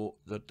that, though,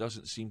 there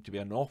doesn't seem to be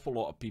an awful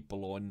lot of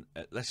people on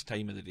at this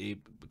time of the day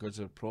because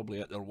they're probably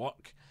at their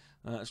work.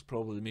 That's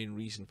probably the main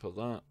reason for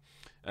that.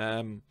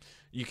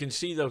 You can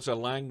see there's a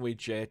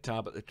language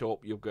tab at the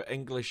top. You've got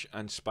English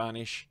and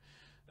Spanish.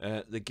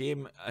 The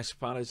game, as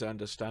far as I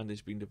understand,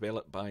 has been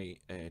developed by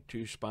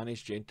 2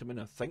 Spanish gentlemen.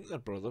 I think they're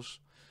brothers.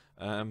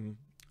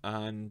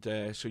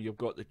 So you've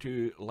got the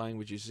 2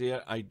 languages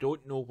there. I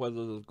don't know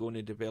whether they're going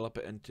to develop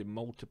it into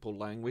multiple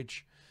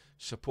language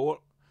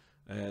support.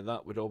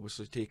 That would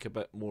obviously take a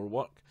bit more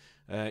work.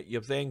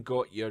 You've then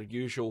got your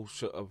usual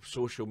sort of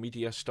social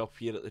media stuff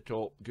here at the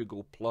top,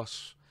 Google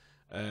Plus,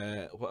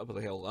 whatever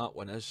the hell that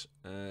one is,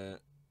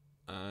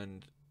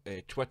 and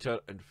Twitter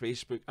and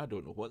Facebook. I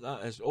don't know what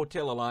that is. Oh,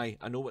 tell a lie,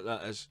 I know what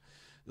that is.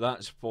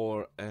 That's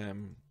for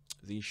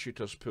the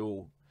Shooter's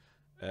Pool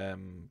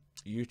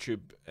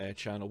YouTube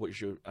channel,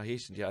 which I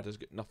hasten to add has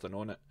got nothing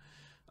on it.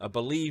 I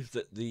believe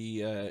that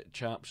the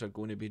chaps are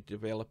going to be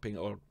developing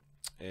or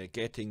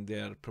getting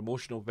their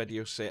promotional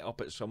video set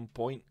up at some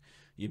point.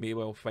 You may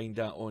well find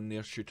that on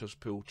their Shooter's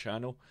Pool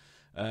channel.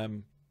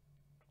 And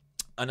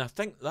I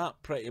think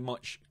that pretty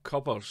much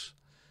covers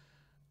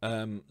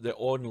the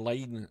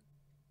online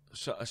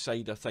sort of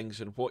side of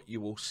things and what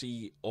you will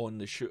see on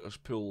the Shooter's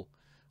Pool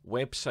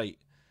website.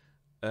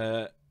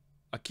 I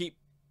keep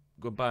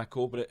going back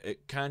over it.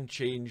 It can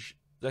change.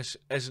 This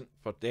isn't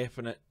for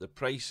definite. The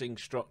pricing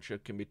structure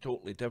can be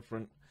totally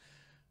different.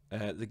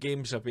 The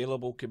games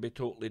available can be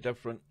totally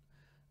different.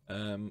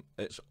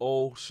 It's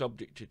all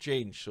subject to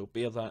change, so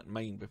bear that in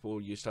mind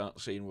before you start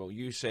saying, well,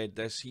 you said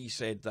this, he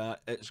said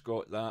that, it's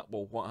got that,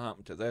 well, what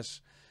happened to this?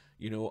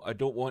 You know, I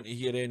don't want to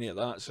hear any of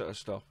that sort of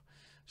stuff.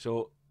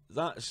 So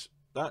that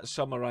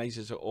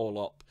summarises it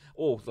all up.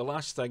 Oh, the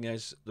last thing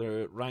is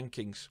the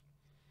rankings.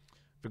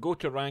 If we go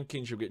to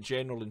rankings, you've got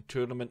general and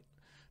tournament.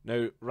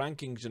 Now,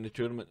 rankings in the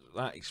tournament,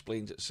 that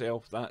explains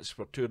itself. That's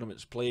for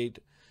tournaments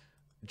played.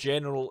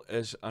 General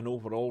is an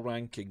overall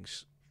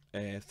rankings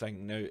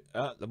thing. Now,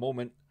 at the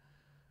moment,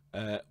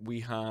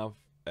 we have,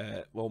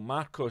 well,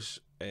 Marcos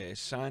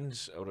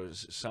Sanz, or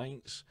is it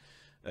Science?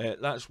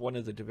 That's one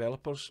of the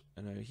developers.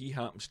 And he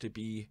happens to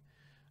be,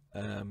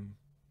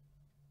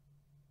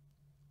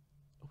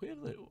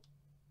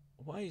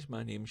 why is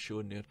my name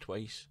shown there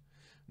twice?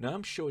 Now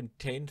I'm showing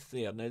 10th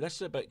there. Now this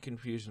is a bit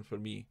confusing for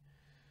me.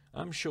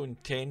 I'm showing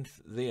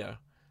 10th there,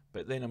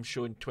 but then I'm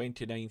showing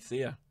 29th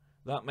there.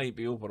 That might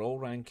be overall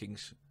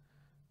rankings.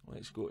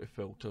 Let's go to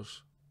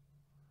filters.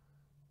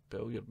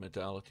 Billiard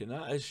modality, and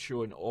that is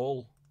showing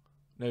all.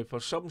 Now for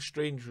some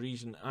strange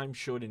reason I'm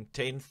showing in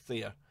 10th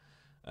there,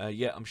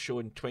 yet I'm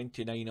showing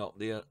 29 up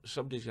there.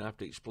 Somebody's going to have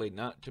to explain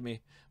that to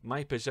me.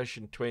 My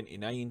position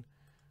 29.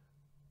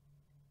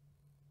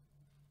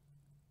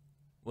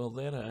 Well,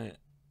 there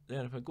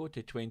if I go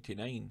to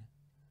 29,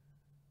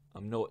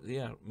 I'm not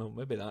there. Well,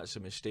 maybe that's a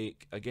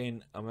mistake.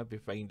 Again, I'll maybe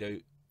find out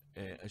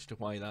as to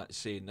why that's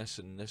saying this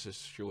and this is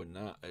showing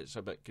that. It's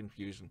a bit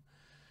confusing.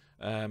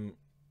 And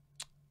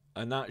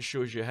that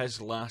shows you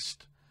his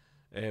last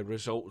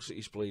results that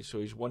he's played. So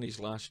he's won his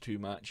last 2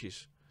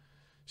 matches.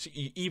 So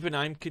even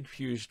I'm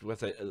confused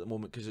with it at the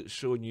moment because it's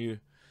so new.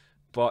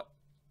 But,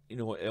 you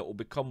know, it'll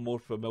become more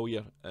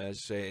familiar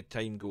as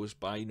time goes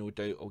by, no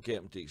doubt. I'll get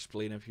him to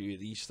explain a few of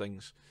these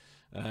things.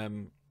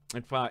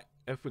 In fact,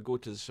 if we go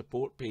to the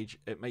support page,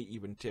 it might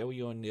even tell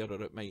you on there,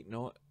 or it might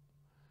not.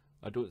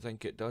 I don't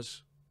think it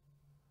does.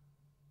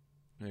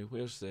 Now,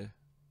 where's the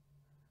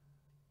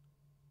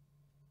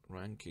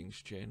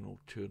rankings, general,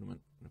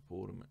 tournament, and the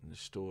forum, and the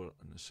store,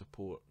 and the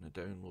support, and the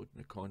download, and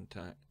the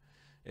contact,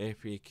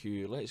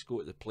 FAQ. Let's go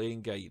to the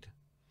playing guide.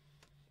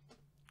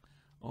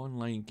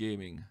 Online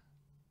gaming,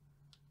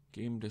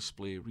 game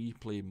display,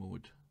 replay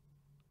mode.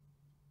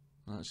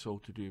 That's all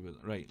to do with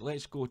it. Right,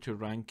 let's go to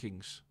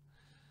rankings.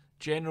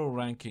 General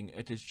ranking,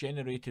 it is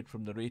generated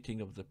from the rating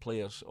of the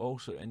players.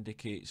 Also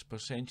indicates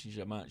percentage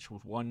of match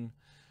was won,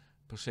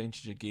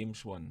 percentage of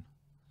games won.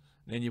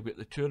 Then you've got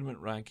the tournament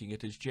ranking.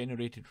 It is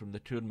generated from the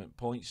tournament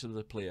points of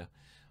the player.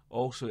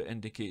 Also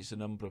indicates the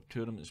number of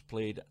tournaments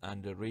played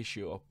and the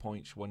ratio of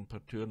points won per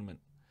tournament.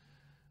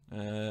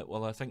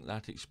 Well, I think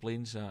that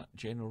explains that.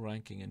 General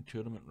ranking and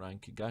tournament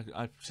ranking.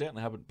 I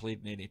certainly haven't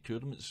played in any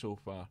tournaments so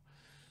far.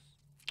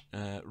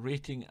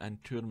 Rating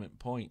and tournament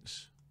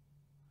points.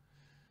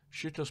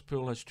 Shooter's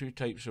Pool has 2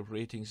 types of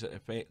ratings that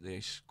affect the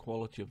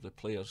quality of the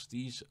players.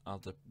 These are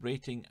the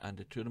rating and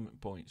the tournament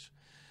points.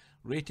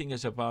 Rating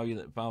is a value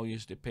that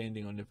varies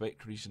depending on the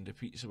victories and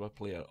defeats of a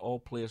player. All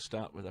players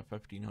start with a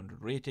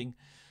 1500 rating.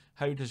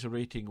 How does the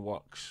rating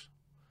works?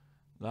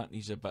 That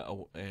needs a bit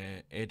of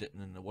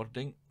editing in the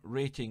wording.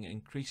 Rating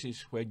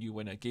increases when you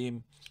win a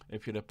game.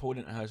 If your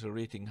opponent has a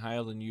rating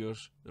higher than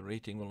yours, the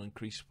rating will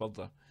increase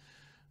further.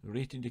 The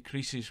rating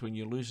decreases when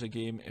you lose a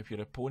game. If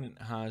your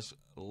opponent has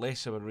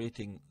less of a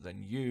rating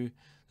than you,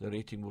 the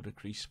rating will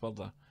decrease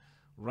further.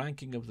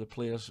 Ranking of the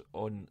players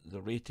on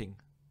the rating,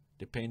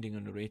 depending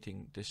on the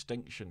rating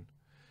distinction.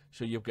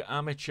 So you've got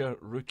amateur,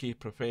 rookie,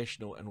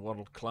 professional and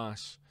world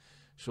class.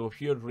 So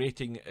if your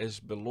rating is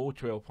below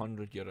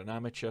 1200, you're an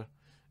amateur.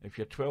 If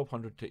you're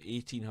 1200 to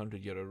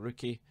 1800, you're a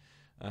rookie.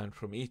 And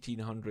from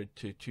 1800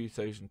 to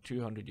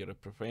 2200, you're a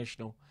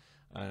professional.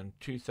 And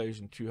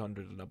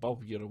 2200 and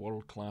above, you're a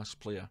world class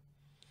player.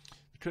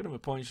 The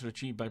tournament points are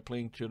achieved by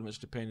playing tournaments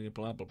depending on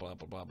blah blah blah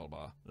blah blah blah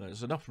blah.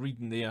 There's enough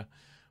reading there,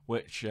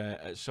 which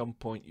at some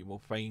point you will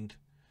find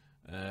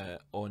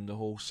on the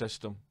whole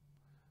system.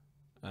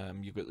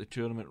 You've got the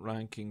tournament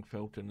ranking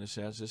filter, and this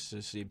is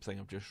the same thing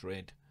I've just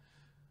read.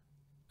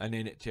 And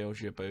then it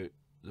tells you about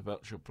the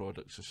virtual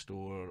products, the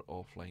store,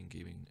 offline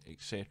gaming,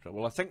 etc.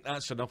 Well, I think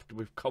that's enough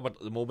we've covered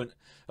at the moment.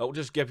 It'll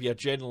just give you a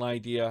general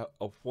idea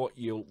of what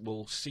you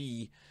will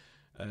see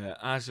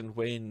as and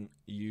when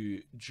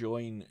you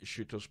join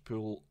Shooter's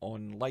Pool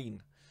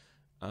online.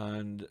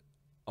 And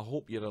I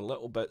hope you're a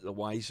little bit the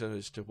wiser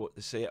as to what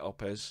the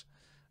setup is,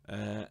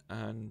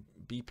 and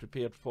be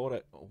prepared for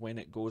it when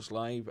it goes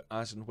live,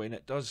 as and when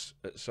it does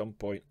at some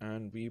point.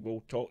 And we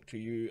will talk to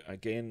you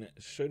again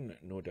soon,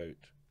 no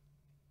doubt.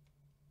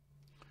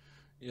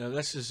 Yeah,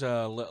 this is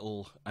a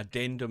little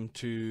addendum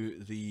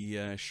to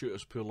the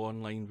Shooter's Pool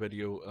online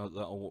video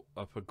that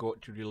I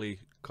forgot to really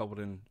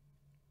cover in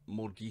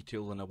more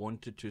detail than I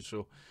wanted to.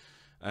 So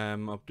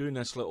I'm doing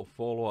this little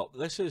follow-up.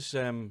 This is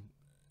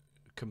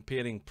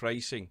comparing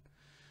pricing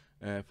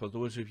for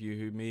those of you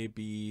who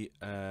maybe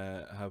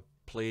have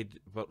played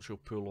Virtual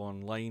Pool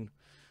online.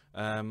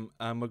 And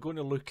we're going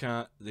to look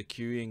at the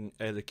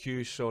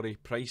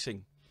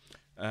pricing.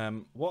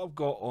 What I've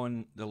got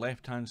on the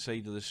left-hand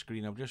side of the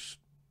screen, I've just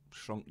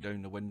shrunk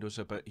down the windows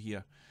a bit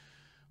here.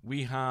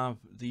 we have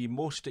the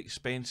most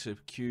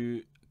expensive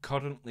queue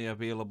currently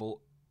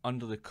available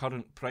under the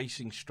current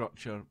pricing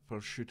structure for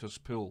Shooter's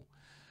Pool,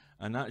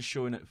 and that's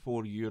showing at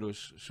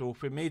 €4. So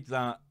if we made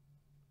that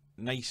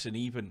nice and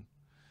even,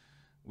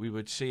 we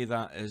would say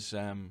that is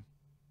 £4,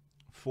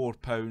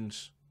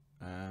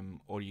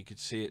 or you could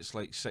say it's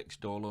like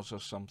 $6 or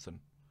something.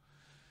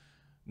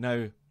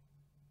 Now,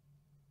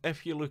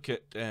 if you look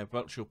at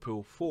Virtual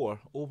Pool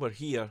 4, over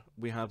here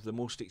we have the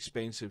most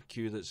expensive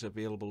queue that's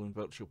available in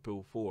Virtual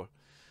Pool 4.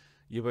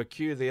 You have a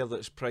queue there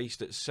that's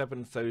priced at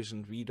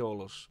 7,000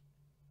 $.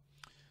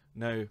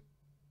 Now,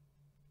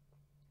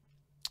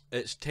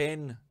 it's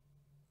 $10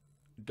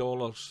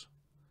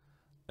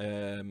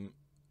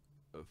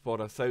 for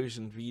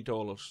 1,000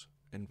 $,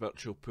 in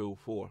Virtual Pool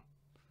 4.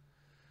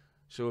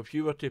 So if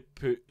you were to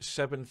put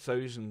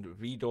 7,000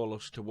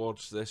 $,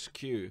 towards this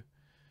queue,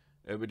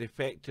 it would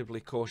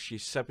effectively cost you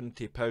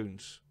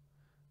 £70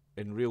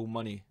 in real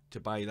money to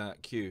buy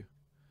that queue.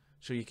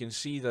 So you can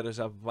see there is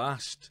a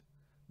vast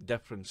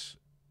difference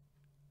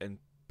in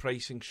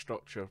pricing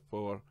structure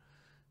for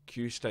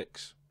queue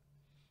sticks,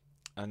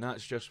 and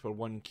that's just for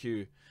one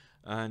queue.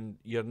 And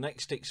your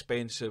next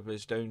expensive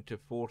is down to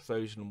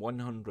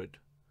 4,100,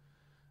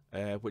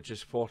 which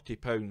is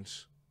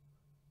 £40,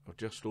 or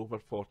just over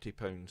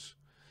 £40,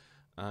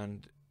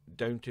 and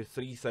down to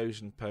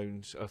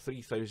 £3,000 or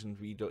 3,000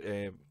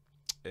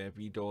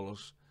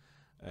 $,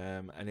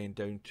 and then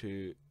down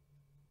to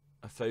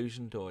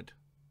 1,000 odd.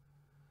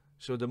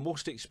 So the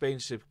most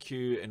expensive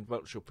queue in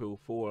Virtual Pool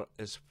 4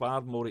 is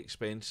far more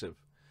expensive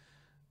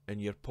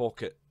in your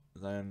pocket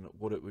than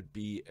what it would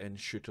be in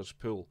Shooter's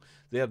Pool.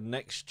 Their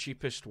next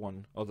cheapest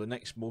one, or the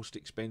next most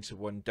expensive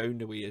one down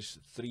the way, is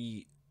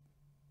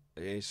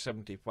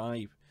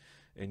 €3.75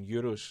 in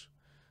euros,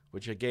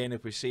 which again,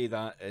 if we say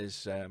that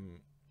is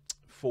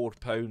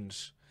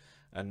 £4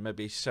 and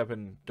maybe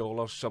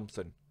 $7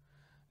 something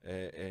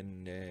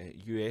in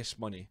US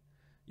money,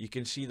 you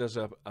can see there's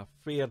a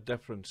fair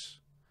difference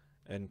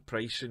in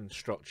pricing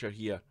structure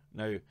here.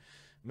 Now,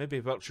 maybe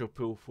Virtual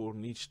Pool 4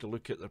 needs to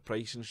look at the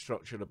pricing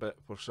structure a bit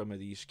for some of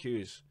these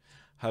queues.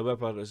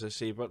 However, as I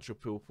say, Virtual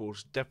Pool 4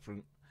 is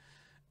different.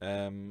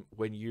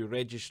 When you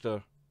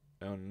register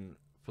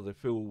for the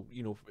full,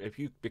 if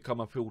you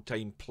become a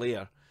full-time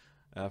player,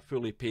 a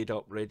fully paid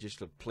up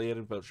registered player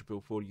in Virtual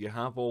Pool 4, you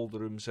have all the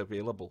rooms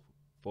available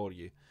for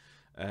you.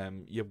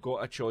 You've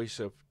got a choice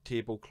of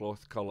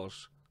tablecloth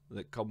colours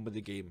that come with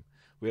the game,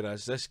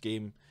 whereas this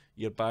game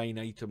you're buying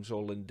items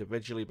all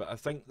individually. But I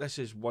think this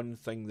is one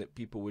thing that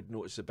people would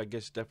notice the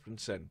biggest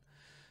difference in,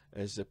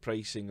 is the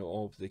pricing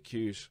of the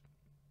queues.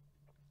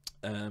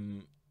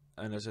 And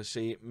as I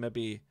say,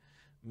 maybe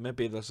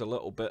there's a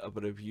little bit of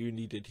a review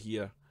needed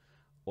here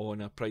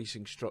on a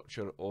pricing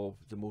structure of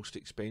the most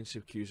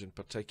expensive queues in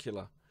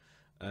particular.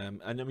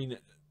 And I mean,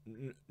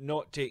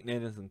 not taking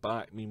anything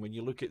back, I mean, when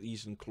you look at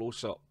these in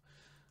close-up,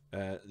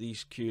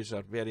 these queues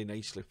are very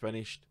nicely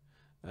finished.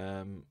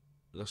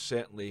 There's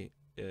certainly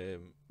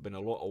been a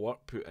lot of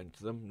work put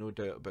into them, no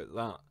doubt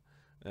about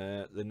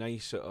that. The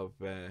nice sort of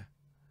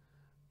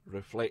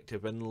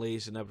reflective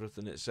inlays and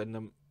everything that's in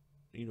them,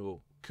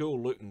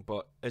 cool looking,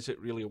 but is it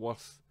really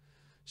worth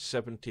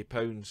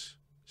 £70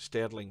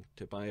 sterling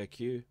to buy a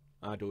queue?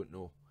 I don't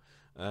know.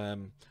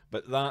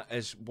 But that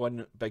is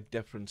one big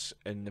difference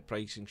in the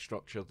pricing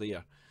structure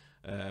there.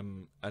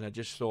 And I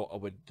just thought I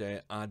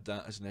would add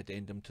that as an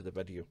addendum to the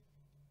video.